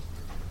of it.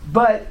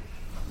 But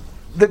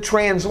the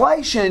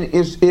translation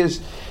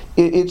is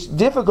it's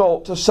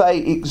difficult to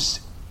say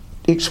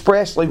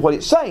expressly what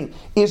it's saying.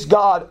 Is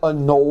God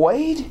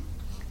annoyed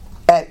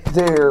at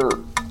their,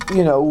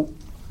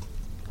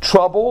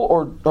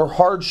 trouble or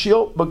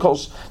hardship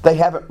because they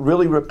haven't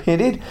really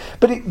repented?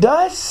 But it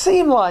does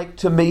seem like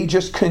to me,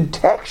 just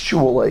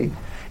contextually,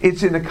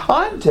 it's in the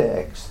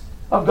context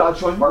of God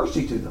showing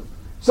mercy to them.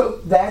 So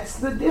that's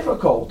the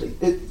difficulty.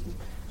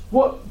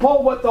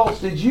 Paul, what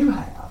thoughts did you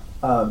have?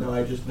 No,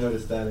 I just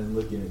noticed that in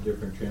looking at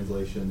different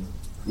translations.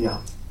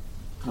 Yeah.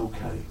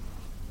 Okay.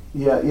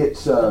 Yeah,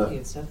 it's I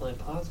think it's definitely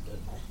positive.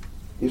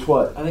 It's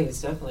what? I think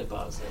it's definitely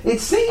positive. It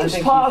seems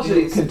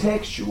positive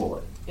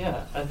contextually.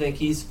 Yeah, I think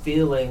he's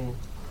feeling.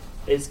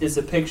 It's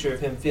a picture of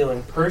him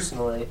feeling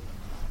personally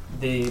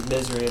the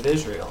misery of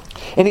Israel.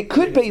 And it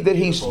could be that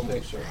he's.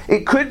 Picture.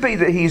 It could be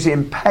that he's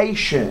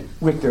impatient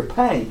with their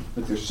pain,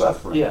 with their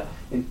suffering, yeah,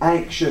 and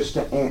anxious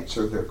to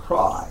answer their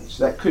cries.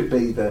 That could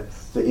be the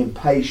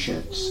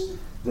impatience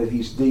that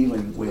he's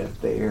dealing with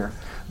there.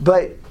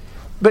 But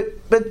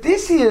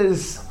this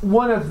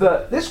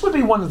would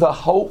be one of the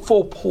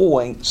hopeful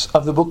points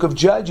of the book of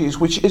Judges,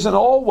 which isn't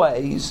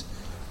always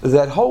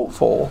that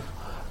hopeful.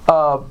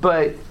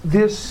 But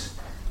this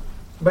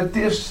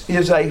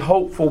is a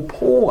hopeful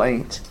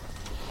point.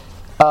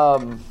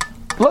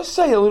 Let's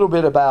say a little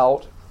bit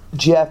about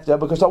Jephthah,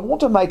 because I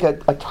want to make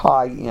a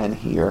tie-in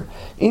here.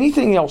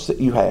 Anything else that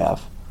you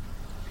have?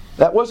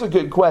 That was a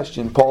good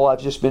question, Paul.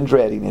 I've just been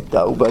dreading it,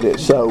 though. But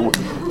it's so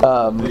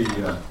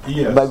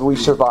ESV, maybe we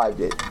survived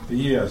it.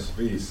 The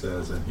ESV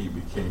says, and he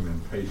became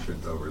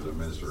impatient over the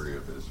misery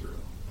of Israel.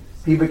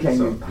 He became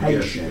so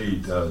impatient. The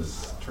ESV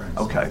does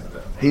translate Okay.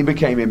 that. He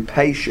became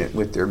impatient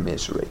with their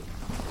misery.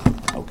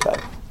 Okay.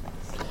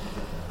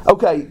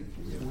 Okay.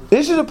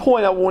 This is a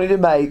point I wanted to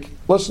make.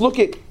 Let's look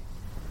at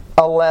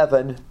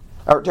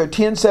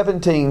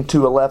 10:17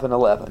 to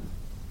 11:11.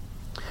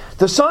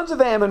 The sons of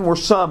Ammon were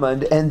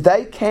summoned, and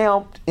they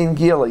camped in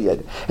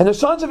Gilead. And the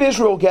sons of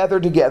Israel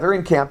gathered together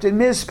and camped in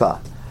Mizpah.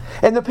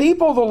 And the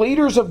people, the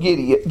leaders of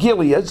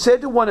Gilead,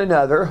 said to one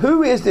another,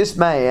 "Who is this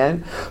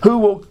man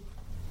who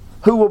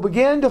will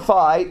begin to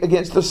fight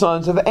against the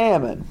sons of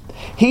Ammon?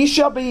 He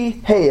shall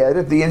be head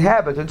of the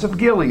inhabitants of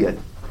Gilead."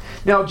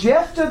 Now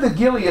Jephthah the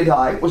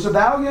Gileadite was a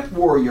valiant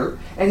warrior,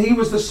 and he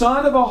was the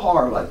son of a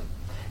harlot.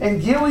 And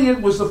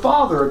Gilead was the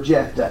father of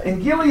Jephthah.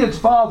 And Gilead's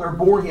father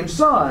bore him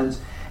sons.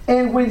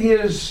 And when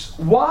his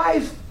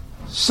wife's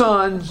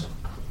sons...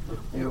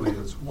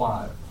 Gilead's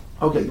wife.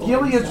 Okay,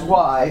 Gilead's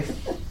wife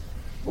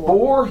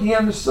bore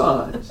him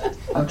sons.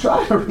 I'm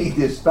trying to read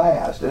this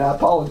fast, and I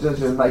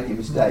apologize if I make a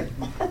mistake.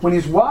 When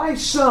his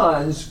wife's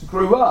sons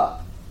grew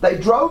up, they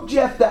drove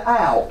Jephthah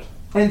out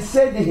and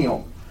said to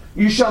him,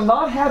 "You shall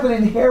not have an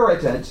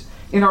inheritance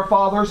in our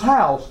father's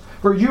house,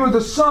 for you are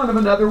the son of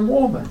another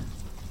woman."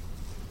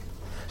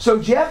 So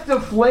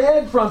Jephthah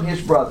fled from his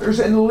brothers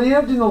and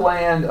lived in the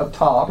land of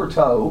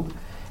Tob,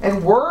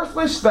 and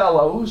worthless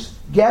fellows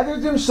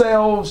gathered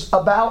themselves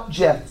about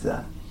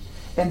Jephthah,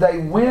 and they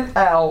went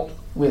out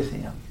with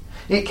him.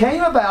 It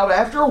came about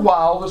after a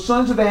while the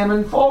sons of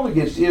Ammon fought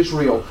against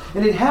Israel.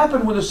 And it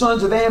happened when the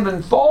sons of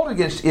Ammon fought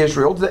against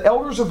Israel, the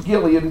elders of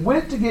Gilead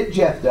went to get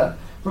Jephthah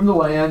from the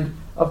land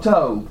of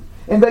Tob.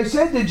 And they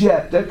said to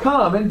Jephthah,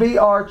 "Come and be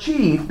our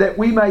chief, that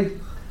we may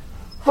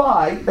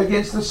fight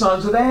against the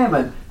sons of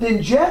Ammon."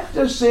 Then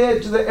Jephthah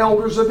said to the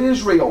elders of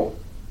Israel,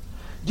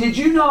 "Did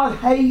you not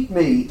hate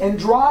me and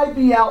drive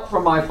me out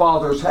from my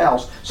father's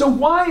house? So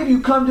why have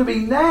you come to me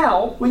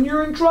now when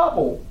you're in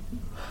trouble?"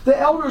 The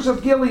elders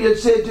of Gilead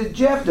said to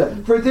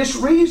Jephthah, "For this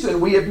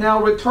reason we have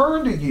now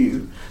returned to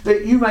you,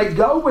 that you may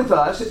go with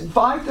us and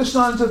fight the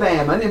sons of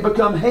Ammon and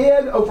become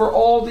head over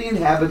all the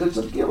inhabitants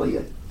of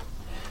Gilead."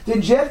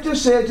 Then Jephthah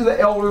said to the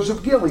elders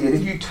of Gilead,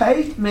 "If you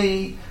take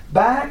me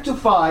back to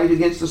fight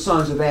against the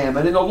sons of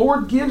Ammon, and the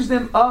Lord gives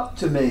them up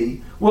to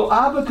me, will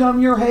I become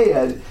your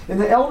head?"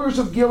 And the elders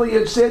of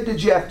Gilead said to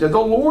Jephthah, "The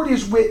Lord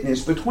is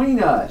witness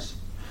between us.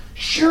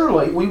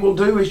 Surely we will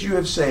do as you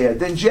have said."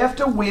 Then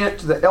Jephthah went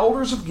to the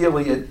elders of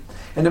Gilead,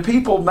 and the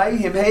people made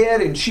him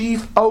head and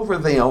chief over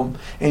them.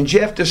 And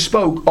Jephthah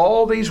spoke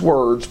all these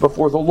words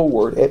before the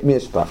Lord at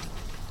Mizpah.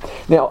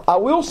 Now, I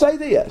will say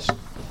this.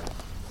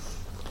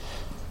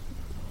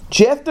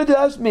 Jephthah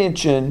does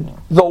mention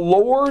the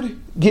Lord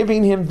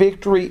giving him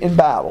victory in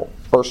battle.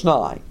 Verse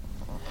 9.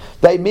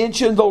 They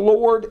mention the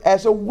Lord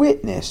as a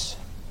witness.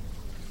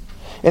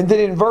 And then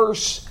in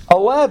verse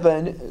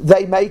 11,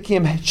 they make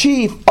him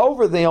chief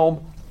over them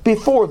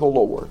before the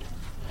Lord.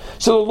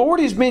 So the Lord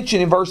is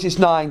mentioned in verses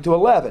 9 to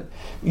 11.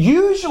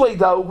 Usually,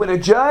 though, when a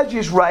judge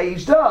is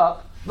raised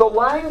up, the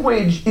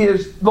language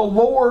is the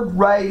Lord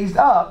raised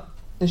up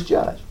as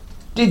judge.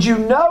 Did you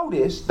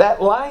notice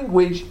that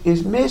language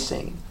is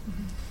missing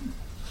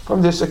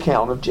from this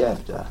account of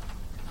Jephthah?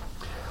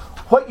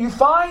 What you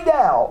find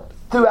out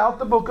throughout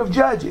the book of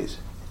Judges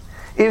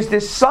is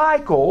this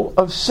cycle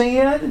of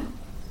sin,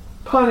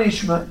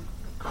 punishment,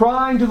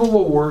 crying to the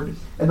Lord,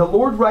 and the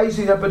Lord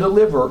raising up a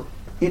deliverer.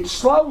 It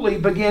slowly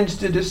begins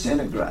to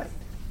disintegrate.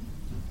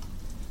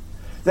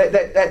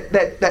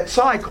 That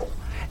cycle.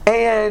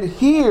 And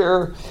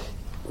here,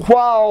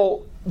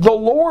 while the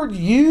Lord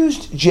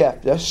used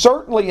Jephthah,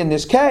 certainly in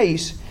this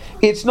case,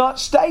 it's not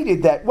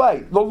stated that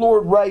way. The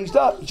Lord raised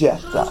up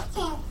Jephthah.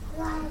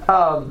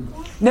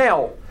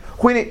 Now,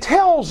 when it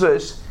tells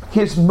us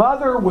his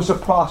mother was a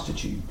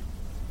prostitute,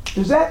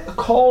 does that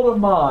call to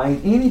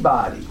mind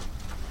anybody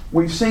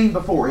we've seen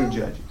before in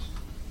Judges?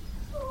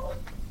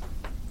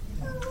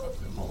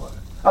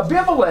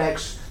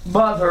 Abimelech's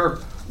mother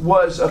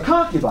was a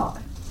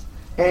concubine,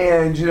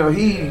 and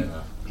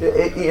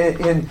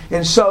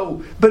it's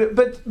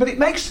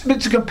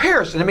a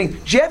comparison. I mean,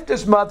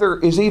 Jephthah's mother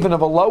is even of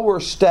a lower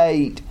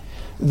state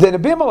than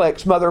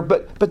Abimelech's mother,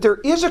 but there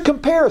is a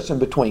comparison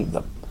between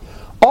them.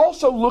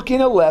 Also, look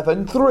in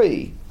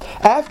 11:3.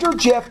 After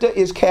Jephthah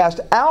is cast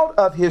out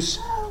of his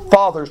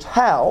father's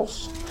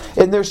house,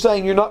 and they're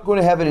saying, you're not going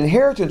to have an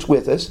inheritance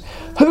with us,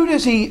 who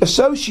does he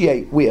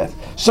associate with?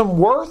 Some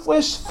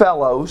worthless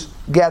fellows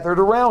gathered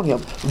around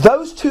him.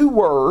 Those two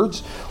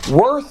words,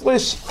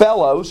 worthless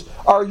fellows,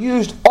 are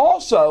used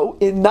also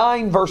in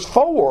 9 verse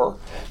 4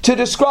 to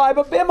describe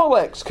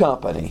Abimelech's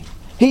company.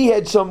 He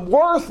had some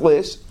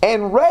worthless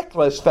and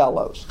reckless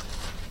fellows.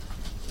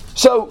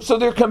 So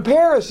there are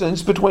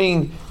comparisons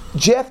between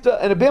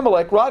Jephthah and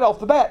Abimelech right off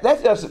the bat.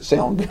 That doesn't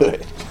sound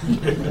good.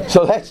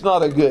 So that's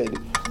not a good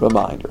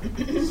reminder.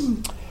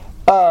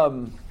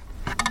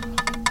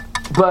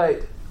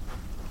 But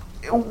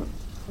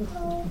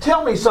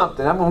tell me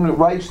something. I'm going to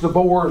erase the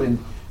board and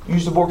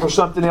use the board for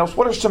something else.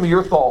 What are some of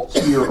your thoughts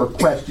here or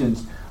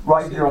questions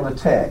right here on the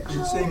text?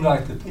 It seemed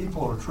like the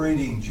people are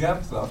treating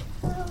Jephthah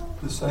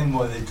the same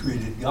way they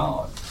treated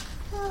God.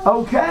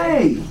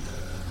 Okay.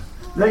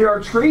 They are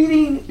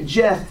treating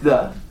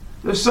Jephthah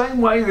the same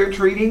way they're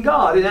treating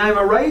God. And I'm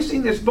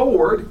erasing this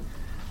board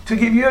to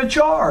give you a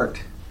chart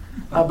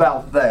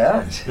about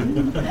that.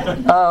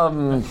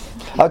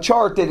 A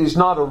chart that is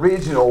not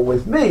original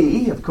with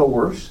me, of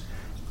course.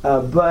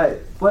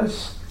 But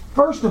let's,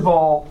 first of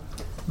all,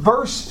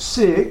 verse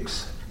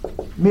 6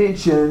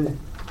 mentioned,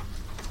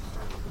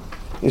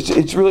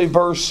 it's really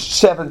verse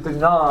 7 through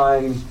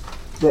 9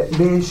 that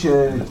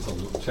mention.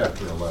 It's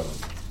chapter 11.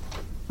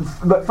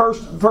 But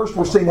first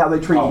we're seeing how they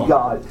treated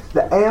God.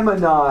 The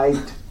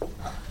Ammonite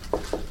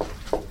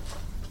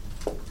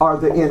are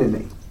the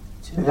enemy.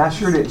 And I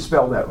sure didn't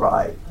spell that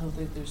right. I don't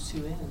think there's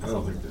two ends. I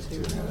don't think there's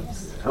two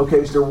ends. Okay,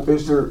 is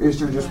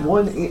there just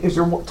one? Is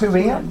there two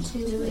ends?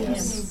 Two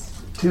ends.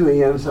 Two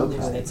ends.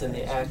 Okay. It's in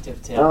the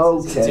active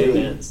tense. It's Okay. two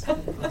ends.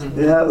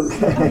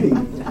 Okay.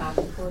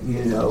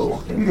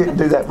 You didn't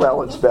do that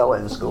well in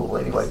spelling in school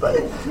anyway,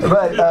 buddy.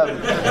 But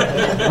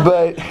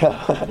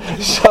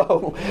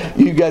so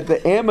you got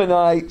the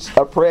Ammonites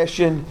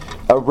oppression,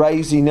 a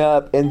raising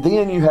up, and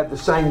then you have the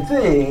same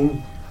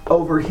thing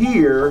over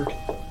here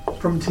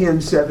from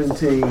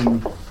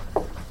 10:17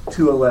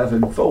 to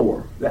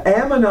 11:4. The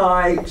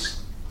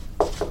Ammonites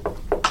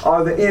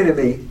are the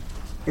enemy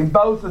in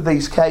both of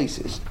these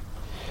cases.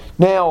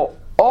 Now,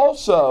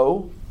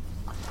 also,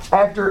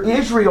 after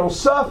Israel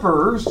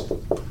suffers,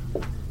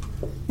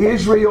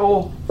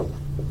 Israel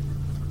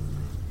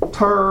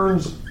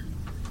turns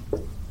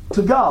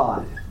to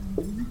God.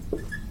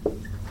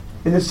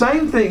 And the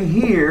same thing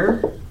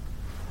here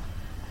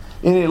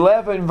in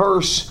 11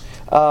 verse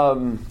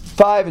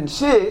 5 and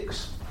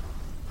 6.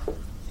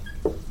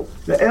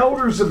 The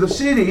elders of the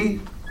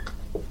city,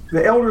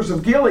 the elders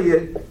of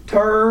Gilead,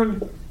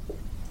 turn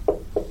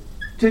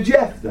to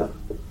Jephthah.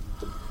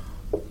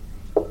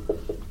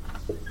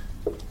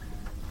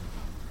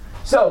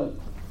 So,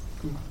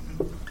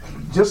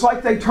 just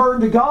like they turn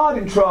to God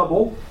in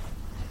trouble,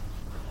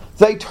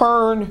 they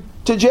turn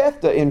to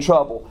Jephthah in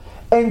trouble.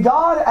 And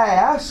God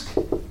asks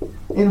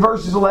in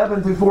verses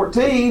 11 through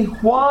 14,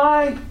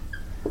 why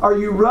are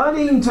you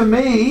running to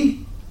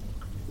me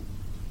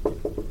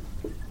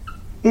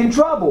in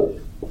trouble?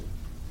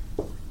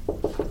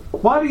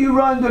 Why do you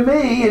run to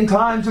me in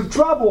times of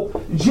trouble?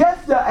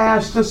 Jephthah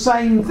asked the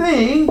same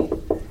thing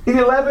in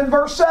 11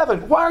 verse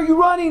 7. Why are you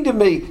running to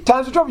me?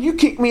 Times of trouble. You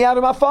kicked me out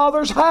of my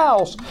father's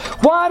house.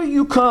 Why do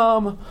you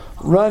come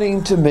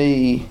running to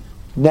me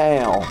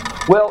now?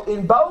 Well,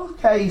 in both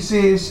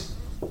cases,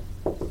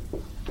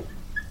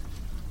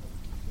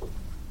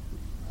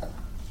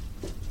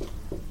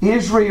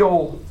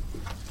 Israel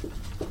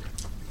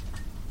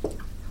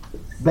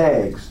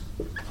begs.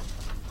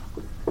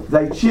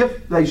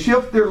 They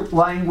shift their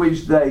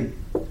language. They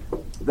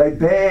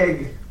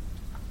beg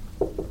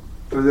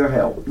for their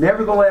help.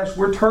 Nevertheless,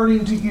 we're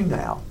turning to you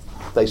now,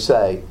 they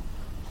say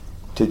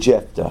to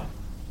Jephthah.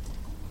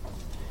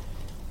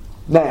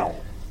 Now,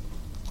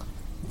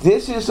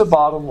 this is the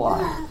bottom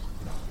line.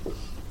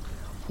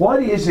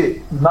 What is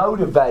it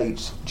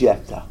motivates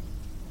Jephthah?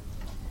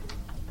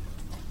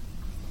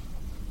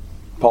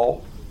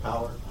 Paul?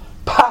 Power.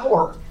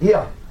 Power,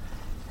 yeah.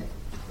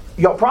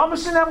 Y'all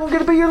promising I'm going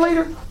to be your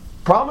leader?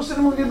 promising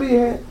him we're going to be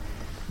ahead.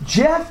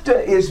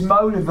 Jephthah is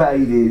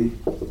motivated.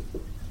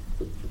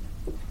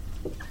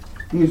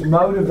 He is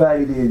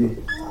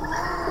motivated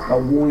by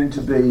wanting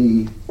to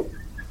be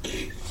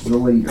the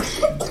leader.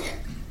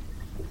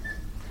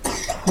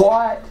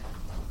 What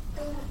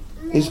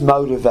is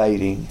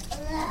motivating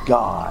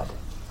God?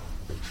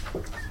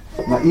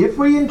 Now, if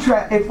we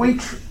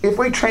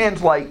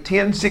translate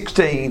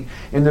 10:16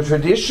 in the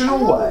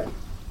traditional way,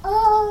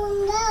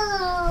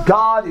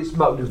 God is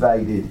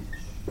motivated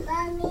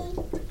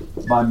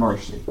by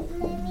mercy.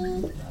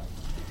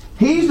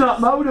 He's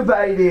not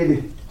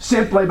motivated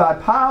simply by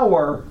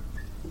power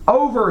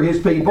over His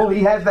people.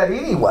 He has that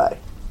anyway.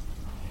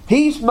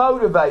 He's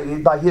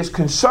motivated by His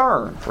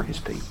concern for His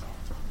people.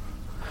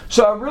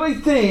 So I really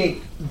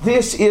think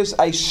this is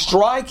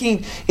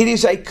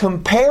a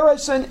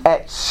comparison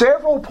at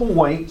several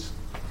points,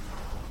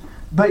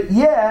 but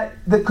yet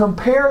the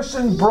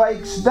comparison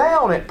breaks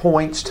down at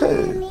points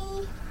too.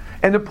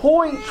 And the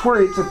points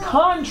where it's a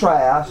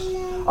contrast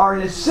are,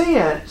 in a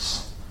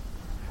sense,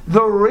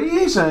 the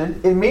reason,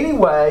 in many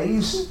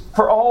ways,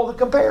 for all the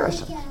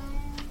comparison.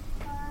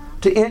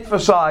 To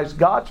emphasize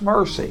God's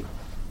mercy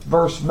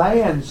versus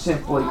man's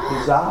simply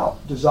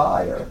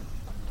desire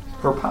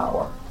for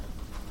power.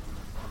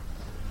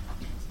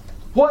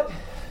 What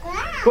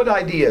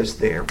ideas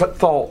there? What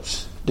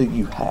thoughts do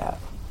you have?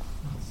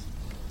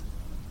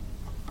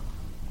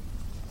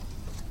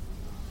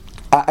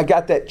 I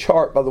got that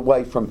chart, by the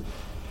way, from...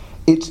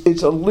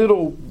 It's a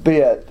little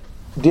bit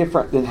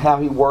different than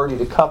how he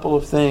worded a couple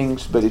of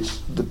things, but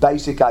it's the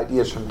basic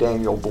ideas from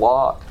Daniel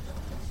Block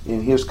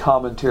in his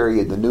commentary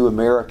in the New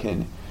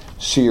American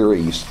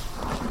series.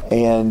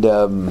 And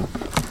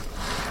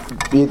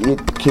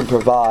it can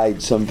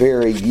provide some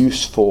very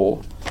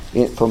useful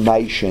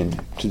information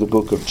to the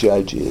book of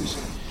Judges.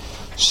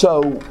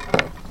 So,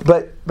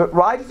 but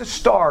right at the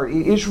start,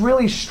 it is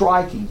really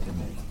striking to me.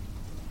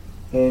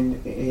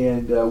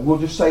 And we'll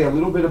just say a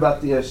little bit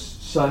about this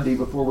Sunday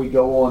before we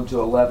go on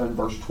to 11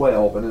 verse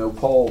 12. And I know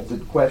Paul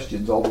did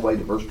questions all the way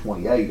to verse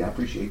 28. I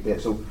appreciate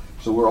that. So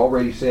we're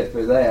already set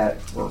for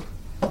that for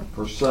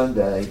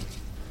Sunday.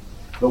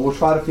 But we'll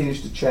try to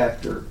finish the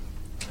chapter.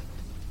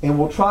 And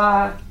we'll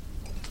try...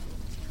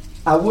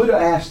 I would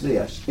ask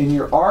this, in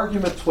your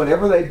arguments,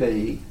 whatever they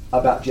be,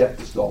 about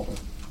Jephthah's daughter.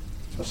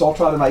 Let's all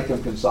try to make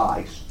them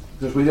concise,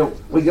 because we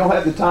don't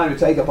have the time to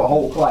take up a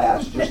whole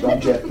class just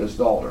on Jephthah's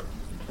daughter.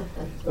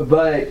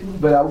 But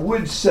I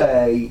would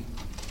say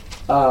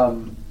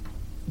that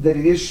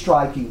it is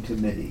striking to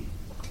me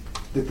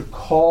that the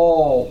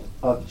call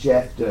of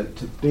Jephthah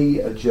to be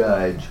a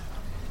judge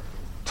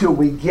till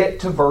we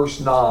get to verse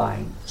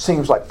 9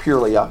 seems like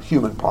purely a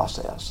human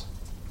process.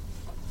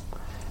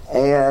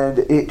 And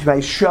it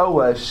may show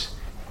us,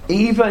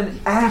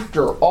 even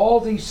after all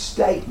these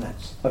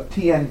statements of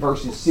 10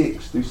 verses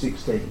 6 through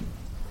 16,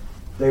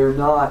 they're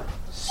not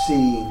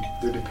seeing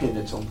their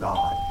dependence on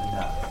God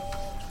enough.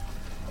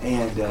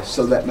 And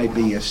so that may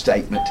be a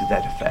statement to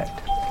that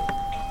effect.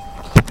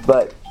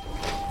 But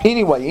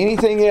anyway,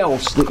 anything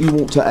else that you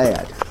want to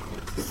add?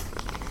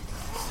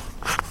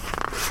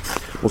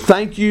 Well,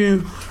 thank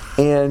you,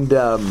 and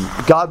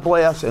God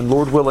bless, and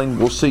Lord willing,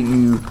 we'll see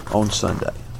you on Sunday.